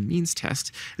more to means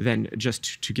test than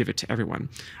just to give it to everyone.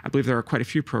 I believe there are quite a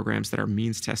few programs that are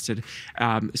means tested,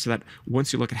 so that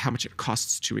once you look at how much it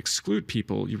costs to exclude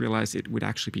people, you realize it would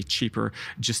actually be cheaper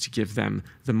just to give them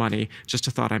the money. Just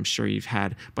a thought I'm sure you've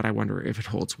had, but I wonder if it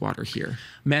holds water here."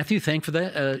 Matthew, thank you for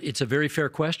that. It's a very fair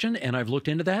question, and I've looked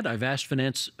into that. I've asked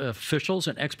finance officials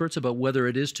and experts about whether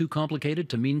it is too complicated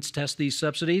to means test these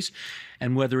subsidies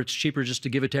and whether it's cheaper just to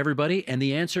give it to everybody. And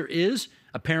the answer is,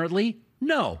 apparently,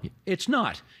 no, it's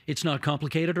not. It's not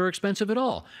complicated or expensive at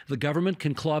all. The government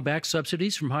can claw back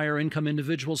subsidies from higher income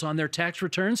individuals on their tax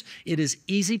returns. It is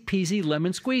easy peasy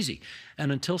lemon squeezy.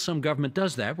 And until some government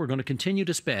does that, we're going to continue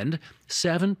to spend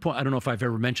I don't know if I've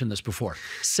ever mentioned this before,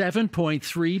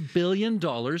 $7.3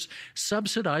 billion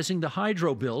subsidizing the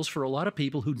hydro bills for a lot of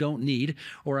people who don't need,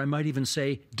 or I might even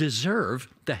say deserve,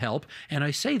 the help. And I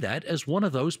say that as one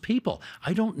of those people.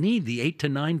 I don't need the $8 to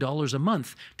 $9 a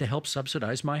month to help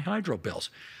subsidize my hydro bills.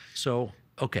 So,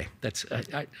 okay, that's,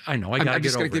 I know, I got to get over it. I'm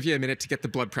just going to give you a minute to get the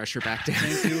blood pressure back down.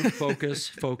 Thank you.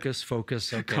 Focus.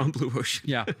 Okay. Calm blue ocean.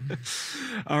 Yeah.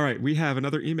 All right, we have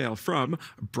another email from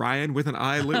Brian with an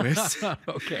I, Lewis.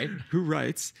 Okay. Who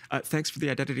writes, thanks for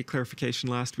the identity clarification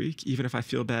last week, even if I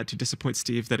feel bad to disappoint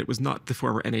Steve that it was not the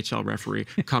former NHL referee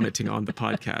commenting on the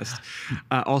podcast.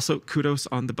 Also, kudos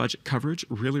on the budget coverage.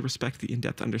 Really respect the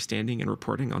in-depth understanding and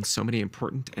reporting on so many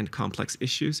important and complex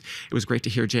issues. It was great to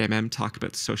hear JMM talk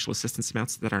about the social assistance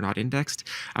amounts that are not indexed.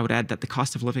 I would add that the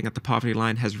cost of living at the poverty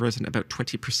line has risen about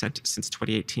 20% since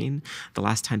 2018, the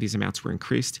last time these amounts were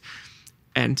increased.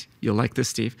 And you'll like this,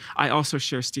 Steve. I also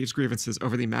share Steve's grievances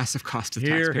over the massive cost to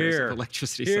taxpayers of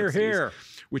electricity subsidies,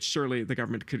 which surely the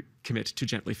government could commit to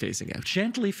gently phasing out.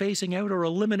 Gently phasing out or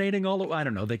eliminating all of, I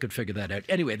don't know, they could figure that out.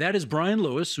 Anyway, that is Brian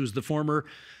Lewis, who's the former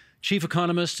Chief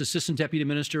Economist, Assistant Deputy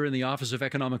Minister in the Office of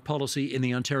Economic Policy in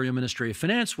the Ontario Ministry of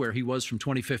Finance, where he was from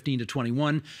 2015 to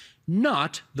 21.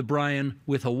 Not the Brian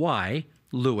with a Y,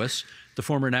 Lewis, the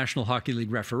former National Hockey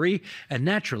League referee. And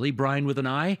naturally, Brian with an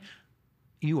I,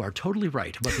 you are totally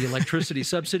right about the electricity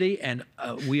subsidy, and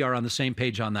we are on the same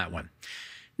page on that one.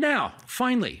 Now,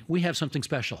 finally, we have something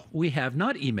special. We have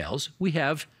not emails, we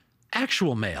have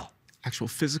actual mail. Actual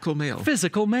physical mail.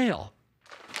 Physical mail.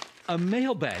 A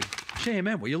mailbag.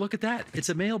 JMM, will you look at that? It's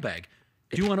a mailbag.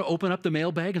 Do you want to open up the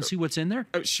mailbag and see what's in there?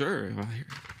 Oh, sure. Well,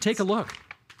 take a look.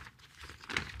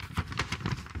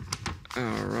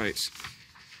 All right.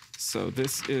 So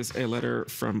this is a letter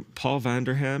from Paul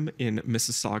Vanderham in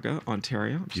Mississauga,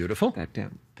 Ontario. Beautiful. That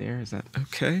down there. Is that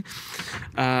okay?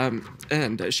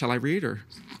 And shall I read or?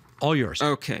 All yours.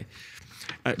 Okay.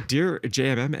 Dear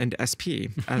JMM and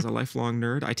SP, as a lifelong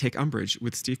nerd, I take umbrage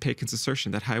with Steve Paikin's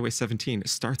assertion that Highway 17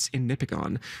 starts in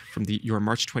Nipigon from your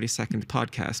March 22nd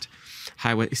podcast.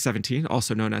 Highway 17,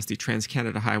 also known as the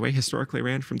Trans-Canada Highway, historically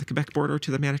ran from the Quebec border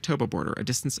to the Manitoba border, a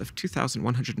distance of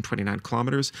 2,129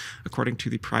 kilometers, according to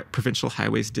the Provincial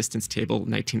Highways Distance Table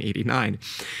 1989.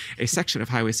 A section of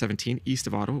Highway 17 east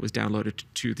of Ottawa was downloaded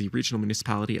to the regional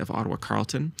municipality of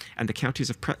Ottawa-Carleton and the counties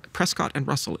of Prescott and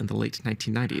Russell in the late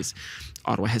 1990s.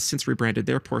 Ottawa has since rebranded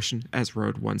their portion as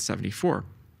Road 174.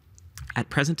 At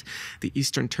present, the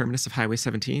eastern terminus of Highway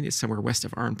 17 is somewhere west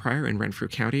of Arnprior in Renfrew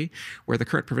County, where the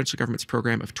current provincial government's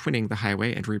program of twinning the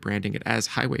highway and rebranding it as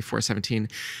Highway 417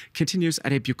 continues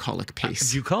at a bucolic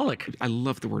pace. Bucolic. I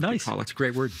love the word nice. Bucolic. It's a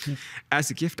great word. As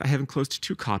a gift, I have enclosed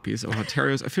 2 copies of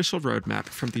Ontario's official roadmap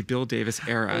from the Bill Davis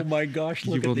era. Oh my gosh,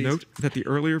 look at these. You will note that the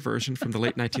earlier version from the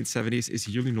late 1970s is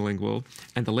unilingual,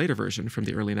 and the later version from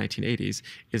the early 1980s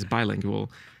is bilingual.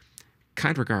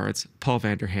 Kind regards, Paul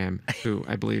Vanderham, who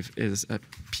I believe is a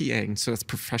PA, so that's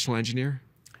professional engineer?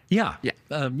 Yeah,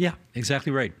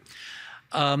 exactly right.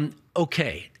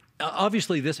 Okay,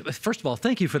 obviously this, first of all,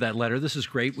 thank you for that letter. This is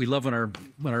great. We love when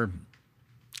our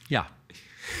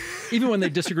even when they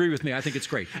disagree with me, I think it's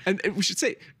great. And we should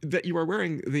say that you are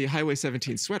wearing the Highway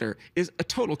 17 sweater is a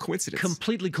total coincidence.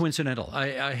 Completely coincidental.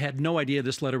 I had no idea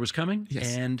this letter was coming.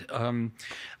 Yes. And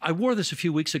I wore this a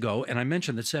few weeks ago, and I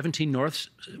mentioned that 17 North,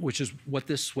 which is what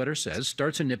this sweater says,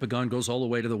 starts in Nipigon, goes all the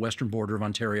way to the western border of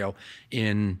Ontario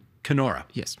in Kenora.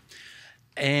 Yes.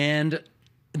 And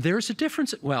there's a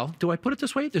difference. Well, do I put it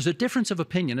this way? There's a difference of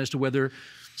opinion as to whether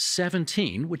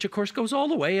 17, which of course goes all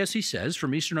the way, as he says,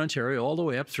 from eastern Ontario all the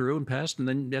way up through and past, and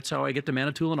then that's how I get to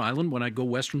Manitoulin Island when I go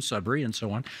west from Sudbury and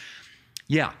so on.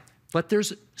 Yeah, but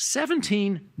there's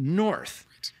 17 North,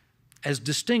 right, as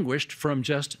distinguished from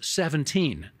just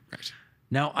 17. Right.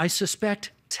 Now, I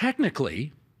suspect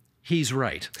technically he's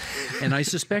right, and I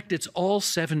suspect it's all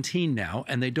 17 now,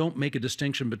 and they don't make a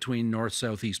distinction between north,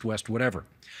 south, east, west, whatever.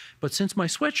 But since my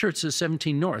sweatshirt says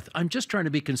 17 North, I'm just trying to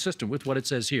be consistent with what it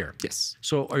says here. Yes.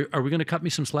 So are we going to cut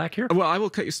me some slack here? Well, I will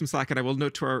cut you some slack, and I will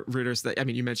note to our readers that, I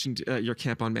mean, you mentioned your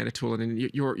camp on Manitoulin, and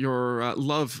your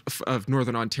love of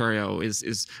Northern Ontario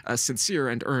is sincere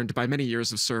and earned by many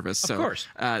years of service. Of course.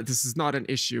 This is not an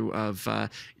issue of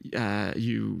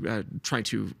you trying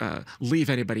to leave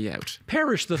anybody out.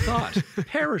 Perish the thought.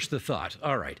 Perish the thought.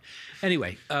 All right.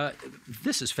 Anyway,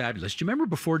 this is fabulous. Do you remember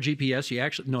before GPS,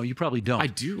 you probably don't. I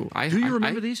do. Do you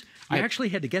remember these? You actually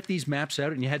had to get these maps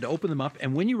out and you had to open them up.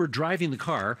 And when you were driving the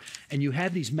car and you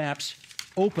had these maps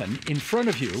open in front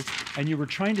of you and you were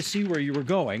trying to see where you were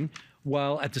going,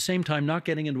 while at the same time not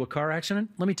getting into a car accident,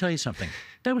 let me tell you something.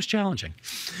 That was challenging.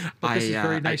 But this is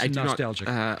very nice and nostalgic.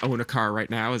 I do not own a car right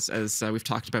now, as we've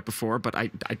talked about before, but I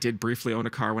did briefly own a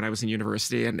car when I was in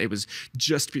university, and it was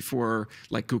just before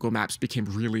like Google Maps became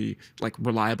really like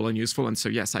reliable and useful. And so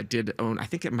yes, I did own, I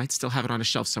think it might still have it on a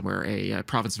shelf somewhere, a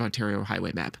Province of Ontario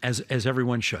highway map. As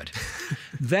everyone should.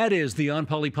 That is the On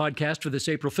Poly podcast for this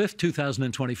April 5th,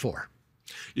 2024.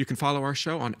 You can follow our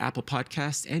show on Apple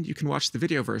Podcasts, and you can watch the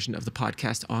video version of the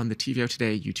podcast on the TVO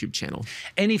Today YouTube channel.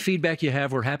 Any feedback you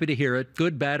have, we're happy to hear it,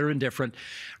 good, bad, or indifferent.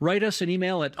 Write us an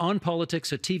email at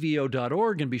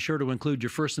onpolitics@tvo.org, and be sure to include your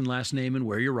first and last name and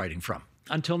where you're writing from.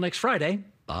 Until next Friday,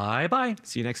 bye-bye.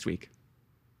 See you next week.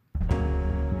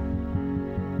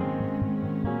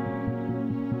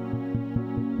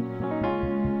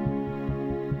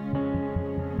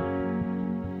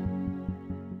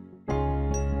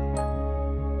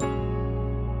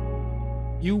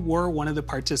 You were one of the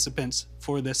participants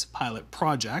for this pilot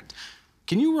project.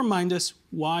 Can you remind us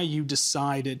why you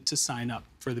decided to sign up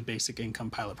for the Basic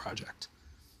Income Pilot Project?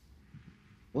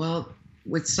 Well,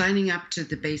 with signing up to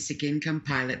the Basic Income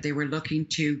Pilot, they were looking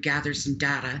to gather some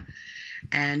data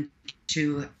and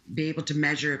to be able to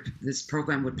measure if this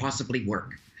program would possibly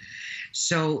work.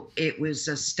 So it was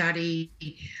a study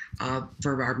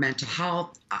for our mental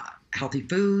health, healthy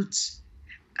foods,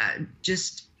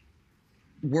 just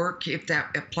work if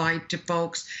that applied to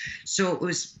folks. So it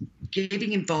was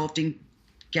getting involved in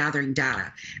gathering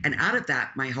data. And out of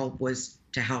that, my hope was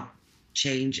to help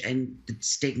change and the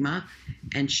stigma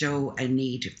and show a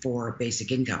need for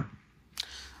basic income.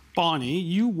 Bonnie,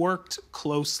 you worked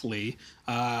closely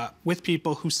with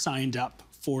people who signed up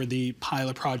for the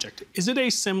pilot project. Is it a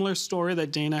similar story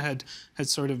that Dana had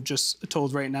sort of just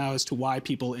told right now as to why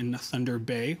people in Thunder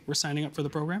Bay were signing up for the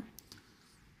program?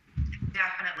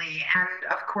 Definitely. And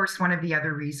of course, one of the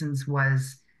other reasons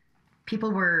was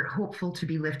people were hopeful to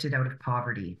be lifted out of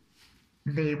poverty.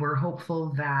 They were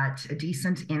hopeful that a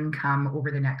decent income over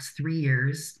the next 3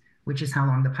 years, which is how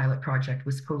long the pilot project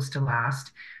was supposed to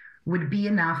last, would be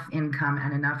enough income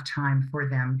and enough time for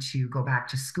them to go back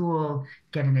to school,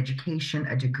 get an education,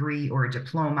 a degree or a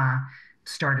diploma,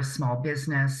 start a small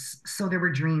business. So there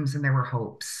were dreams and there were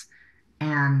hopes.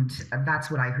 And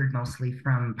that's what I heard mostly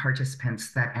from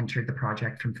participants that entered the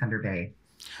project from Thunder Bay.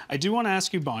 I do want to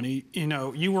ask you, Bonnie,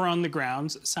 you were on the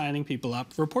grounds signing people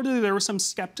up. Reportedly, there was some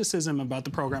skepticism about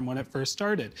the program when it first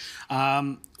started.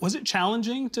 Was it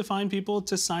challenging to find people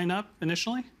to sign up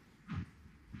initially?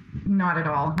 Not at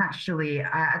all. Actually,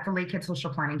 at the Lakehead Social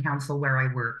Planning Council where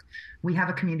I work, we have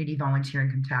a community volunteer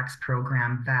income tax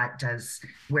program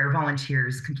where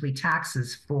volunteers complete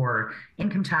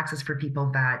income taxes for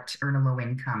people that earn a low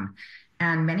income.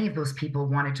 And many of those people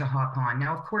wanted to hop on.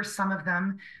 Now, of course, some of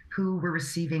them who were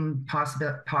receiving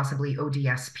possibly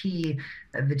ODSP,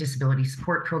 the Disability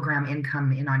Support Program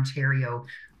income in Ontario,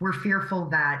 were fearful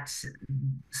that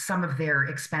some of their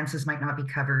expenses might not be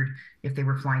covered if they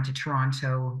were flying to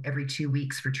Toronto every 2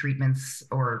 weeks for treatments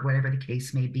or whatever the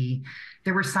case may be.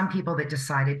 There were some people that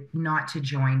decided not to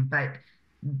join, but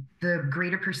the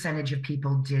greater percentage of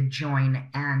people did join,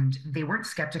 and they weren't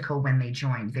skeptical when they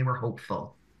joined. They were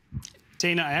hopeful.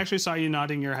 Dana, I actually saw you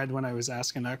nodding your head when I was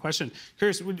asking that question.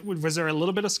 Curious, was there a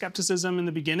little bit of skepticism in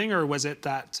the beginning, or was it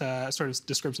that sort of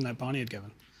description that Bonnie had given?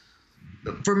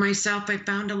 For myself, I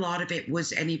found a lot of it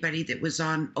was anybody that was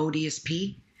on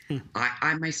ODSP.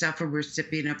 I myself a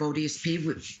recipient of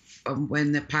ODSP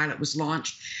when the pilot was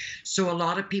launched. So a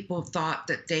lot of people thought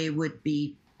that they would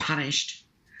be punished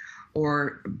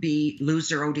or lose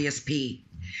their ODSP.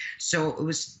 So it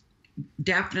was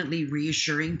definitely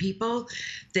reassuring people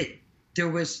that there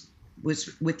was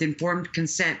with informed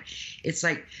consent. It's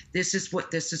like, this is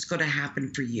going to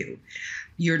happen for you.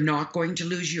 You're not going to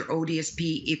lose your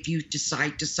ODSP if you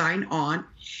decide to sign on.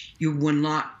 You will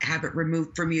not have it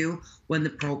removed from you when the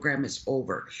program is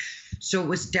over. So it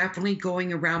was definitely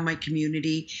going around my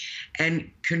community and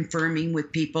confirming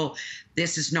with people,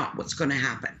 this is not what's going to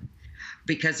happen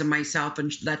because of myself,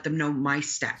 and let them know my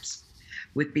steps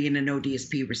with being an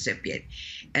ODSP recipient.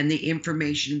 And the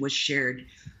information was shared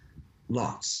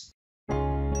lots.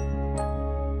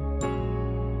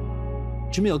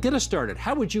 Jamil, get us started.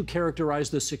 How would you characterize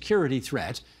the security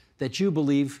threat that you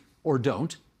believe, or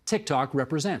don't, TikTok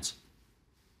represents?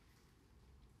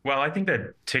 Well, I think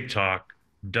that TikTok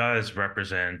does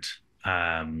represent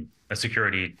a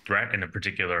security threat in a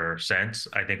particular sense.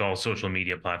 I think all social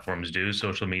media platforms do.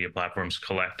 Social media platforms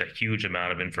collect a huge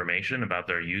amount of information about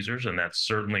their users, and that's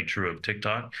certainly true of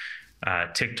TikTok.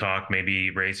 TikTok maybe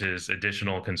raises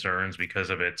additional concerns because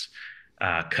of its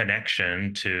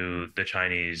connection to the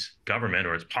Chinese government,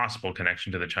 or its possible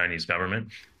connection to the Chinese government.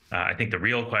 I think the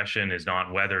real question is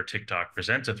not whether TikTok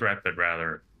presents a threat, but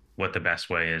rather what the best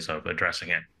way is of addressing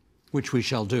it. Which we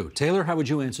shall do. Taylor, how would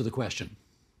you answer the question?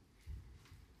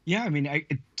 Yeah, I mean,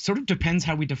 it sort of depends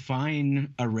how we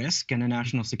define a risk and a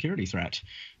national security threat.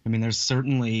 I mean, there's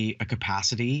certainly a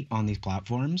capacity on these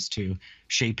platforms to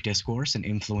shape discourse and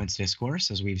influence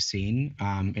discourse, as we've seen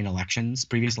in elections,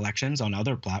 previous elections on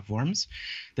other platforms.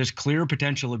 There's clear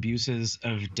potential abuses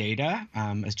of data,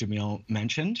 as Jamil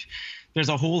mentioned. There's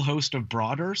a whole host of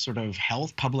broader sort of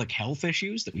public health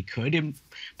issues that we could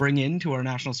bring into our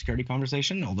national security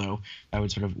conversation, although I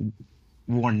would sort of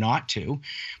warn not to.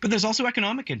 But there's also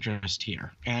economic interest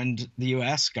here. And the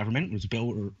U.S. government, which bill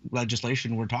or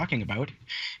legislation we're talking about,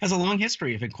 has a long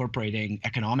history of incorporating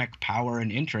economic power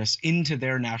and interests into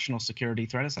their national security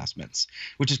threat assessments,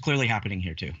 which is clearly happening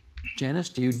here too. Janice,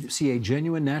 do you see a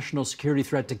genuine national security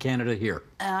threat to Canada here?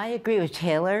 I agree with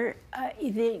Taylor.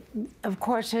 Of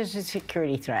course, there's a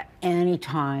security threat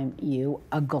anytime you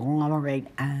agglomerate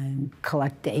and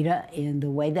collect data in the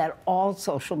way that all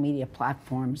social media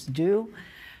platforms do.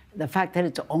 The fact that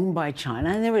it's owned by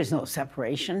China, and there is no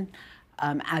separation,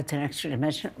 adds an extra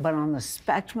dimension. But on the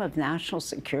spectrum of national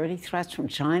security threats from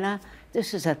China,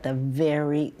 this is at the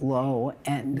very low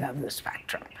end of the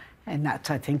spectrum. And that's,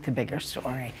 I think, the bigger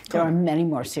story. There are many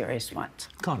more serious ones.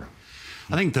 Connor.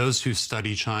 I think those who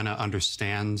study China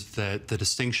understand that the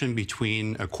distinction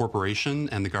between a corporation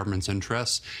and the government's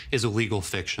interests is a legal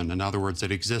fiction. In other words,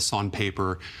 it exists on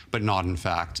paper, but not in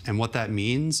fact. And what that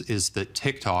means is that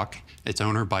TikTok, its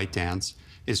owner ByteDance,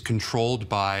 is controlled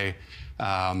by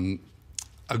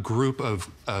a group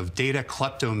of data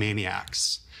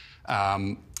kleptomaniacs.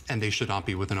 And they should not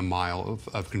be within a mile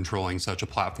of controlling such a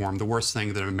platform. The worst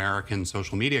thing that American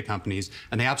social media companies,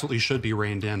 and they absolutely should be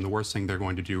reined in, the worst thing they're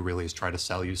going to do really is try to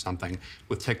sell you something.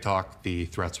 With TikTok, the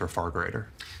threats are far greater.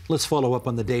 Let's follow up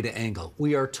on the data angle.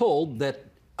 We are told that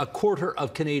a quarter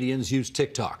of Canadians use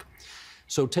TikTok.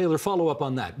 So Taylor, follow up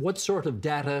on that. What sort of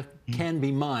data can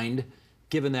be mined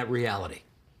given that reality?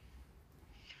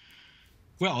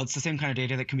 Well, it's the same kind of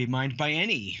data that can be mined by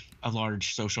a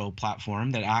large social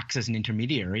platform that acts as an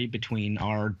intermediary between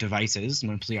our devices,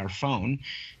 mostly our phone,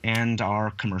 and our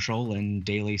commercial and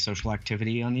daily social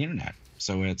activity on the internet.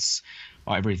 So it's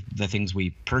the things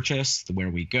we purchase, where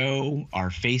we go,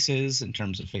 our faces in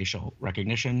terms of facial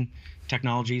recognition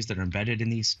technologies that are embedded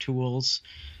in these tools,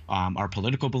 our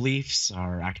political beliefs,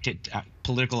 our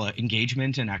political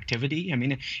engagement and activity. I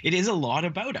mean, it is a lot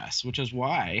about us, which is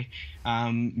why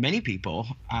many people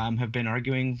have been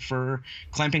arguing for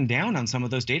clamping down on some of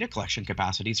those data collection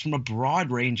capacities from a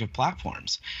broad range of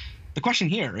platforms. The question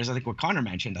here is, I think what Connor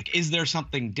mentioned, like, is there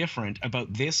something different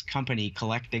about this company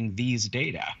collecting these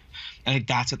data? I think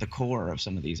that's at the core of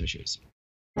some of these issues.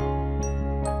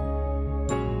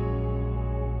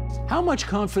 How much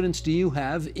confidence do you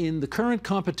have in the current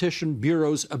Competition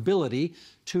Bureau's ability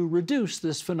to reduce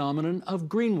this phenomenon of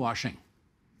greenwashing?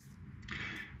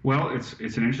 Well, it's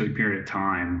an interesting period of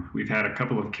time. We've had a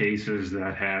couple of cases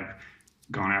that have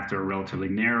gone after a relatively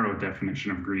narrow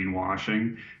definition of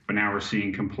greenwashing, but now we're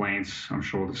seeing complaints, I'm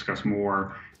sure we'll discuss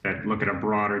more, that look at a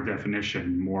broader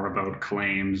definition, more about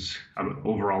claims, about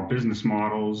overall business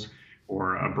models,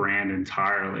 or a brand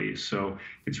entirely. So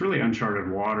it's really uncharted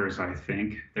waters, I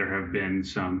think. There have been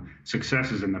some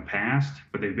successes in the past,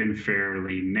 but they've been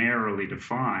fairly narrowly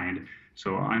defined.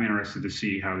 So I'm interested to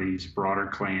see how these broader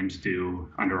claims do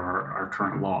under our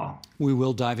current law. We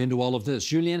will dive into all of this.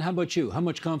 Julien, how about you? How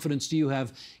much confidence do you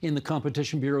have in the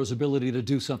Competition Bureau's ability to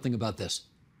do something about this?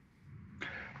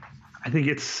 I think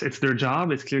it's their job.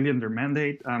 It's clearly in their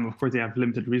mandate. Of course, they have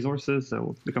limited resources.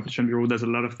 So the Competition Bureau does a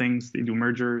lot of things. They do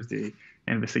mergers. They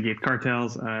investigate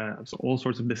cartels, so all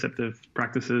sorts of deceptive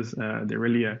practices. They're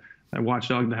really a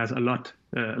watchdog that has a lot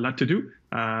to do.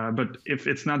 But if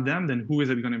it's not them, then who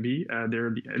is it going to be? They're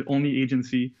the only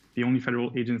agency, the only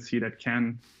federal agency that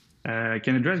can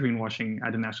address greenwashing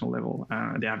at the national level.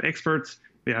 They have experts.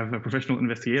 They have professional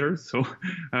investigators. So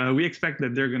we expect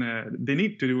that they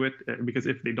need to do it, because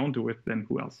if they don't do it, then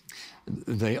who else?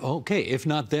 Okay, if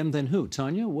not them, then who?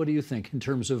 Tanya, what do you think in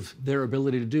terms of their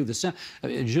ability to do this?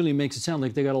 Julie makes it sound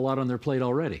like they got a lot on their plate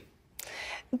already.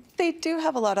 They do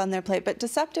have a lot on their plate, but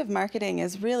deceptive marketing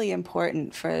is really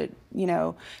important for,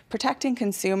 protecting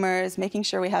consumers, making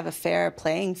sure we have a fair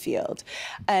playing field.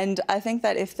 And I think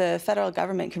that if the federal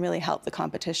government can really help the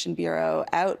Competition Bureau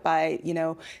out by,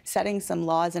 setting some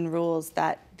laws and rules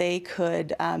that they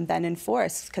could then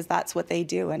enforce, because that's what they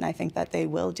do. And I think that they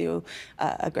will do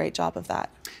a great job of that.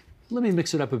 Let me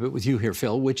mix it up a bit with you here,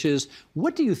 Phil, which is,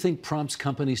 what do you think prompts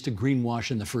companies to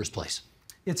greenwash in the first place?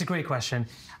 It's a great question.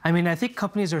 I mean, I think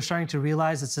companies are starting to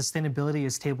realize that sustainability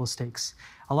is table stakes.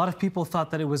 A lot of people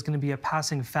thought that it was going to be a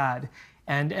passing fad.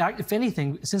 And if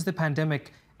anything, since the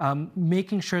pandemic,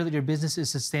 making sure that your business is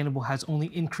sustainable has only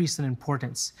increased in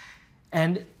importance.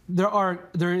 And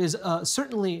there is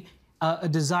certainly a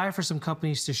desire for some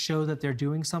companies to show that they're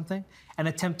doing something, and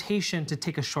a temptation to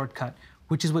take a shortcut,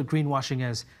 which is what greenwashing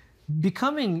is.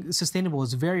 Becoming sustainable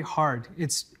is very hard,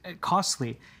 it's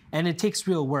costly, and it takes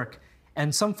real work.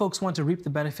 And some folks want to reap the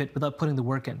benefit without putting the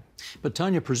work in. But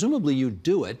Tanya, presumably you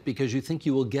do it because you think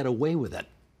you will get away with it,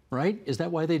 right? Is that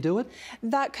why they do it?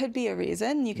 That could be a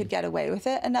reason you could get away with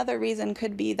it. Another reason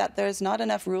could be that there's not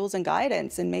enough rules and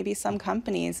guidance, and maybe some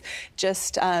companies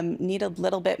just need a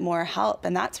little bit more help.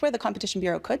 And that's where the Competition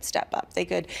Bureau could step up. They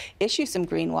could issue some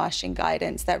greenwashing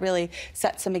guidance that really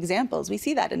sets some examples. We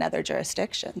see that in other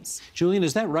jurisdictions. Julian,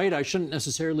 is that right? I shouldn't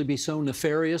necessarily be so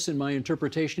nefarious in my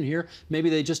interpretation here. Maybe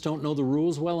they just don't know the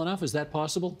rules well enough. Is that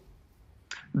possible?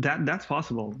 That's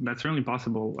possible. That's certainly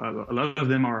possible. A lot of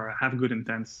them have good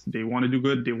intents. They want to do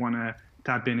good. They want to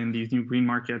tap in these new green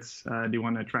markets. They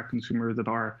want to attract consumers that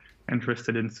are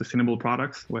interested in sustainable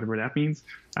products, whatever that means.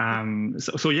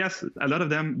 So yes, a lot of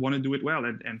them want to do it well.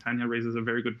 And Tanya raises a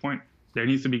very good point. There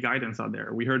needs to be guidance out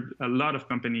there. We heard a lot of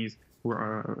companies who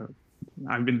are.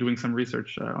 I've been doing some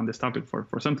research on this topic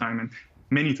for some time, and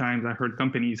many times I heard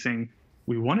companies saying,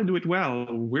 "We want to do it well.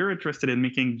 We're interested in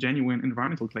making genuine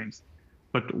environmental claims."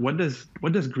 But what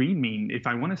does green mean? If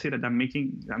I want to say that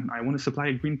I want to supply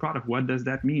a green product, what does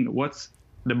that mean? What's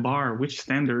the bar? Which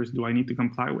standards do I need to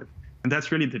comply with? And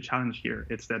that's really the challenge here.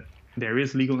 It's that there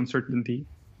is legal uncertainty.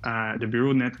 The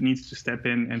Bureau needs to step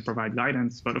in and provide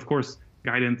guidance. But of course,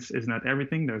 guidance is not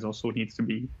everything. There's also needs to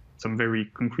be some very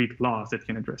concrete laws that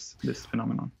can address this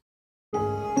phenomenon.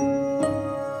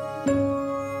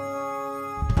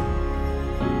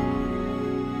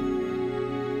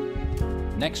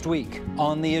 Next week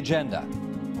on the agenda.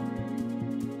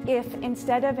 If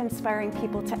instead of inspiring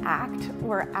people to act,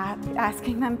 we're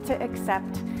asking them to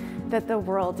accept that the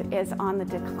world is on the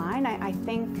decline, I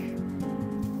think,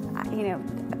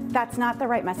 that's not the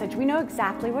right message. We know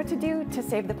exactly what to do to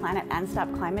save the planet and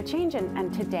stop climate change,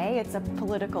 and today it's a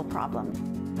political problem.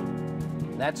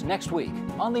 That's next week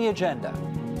on the agenda.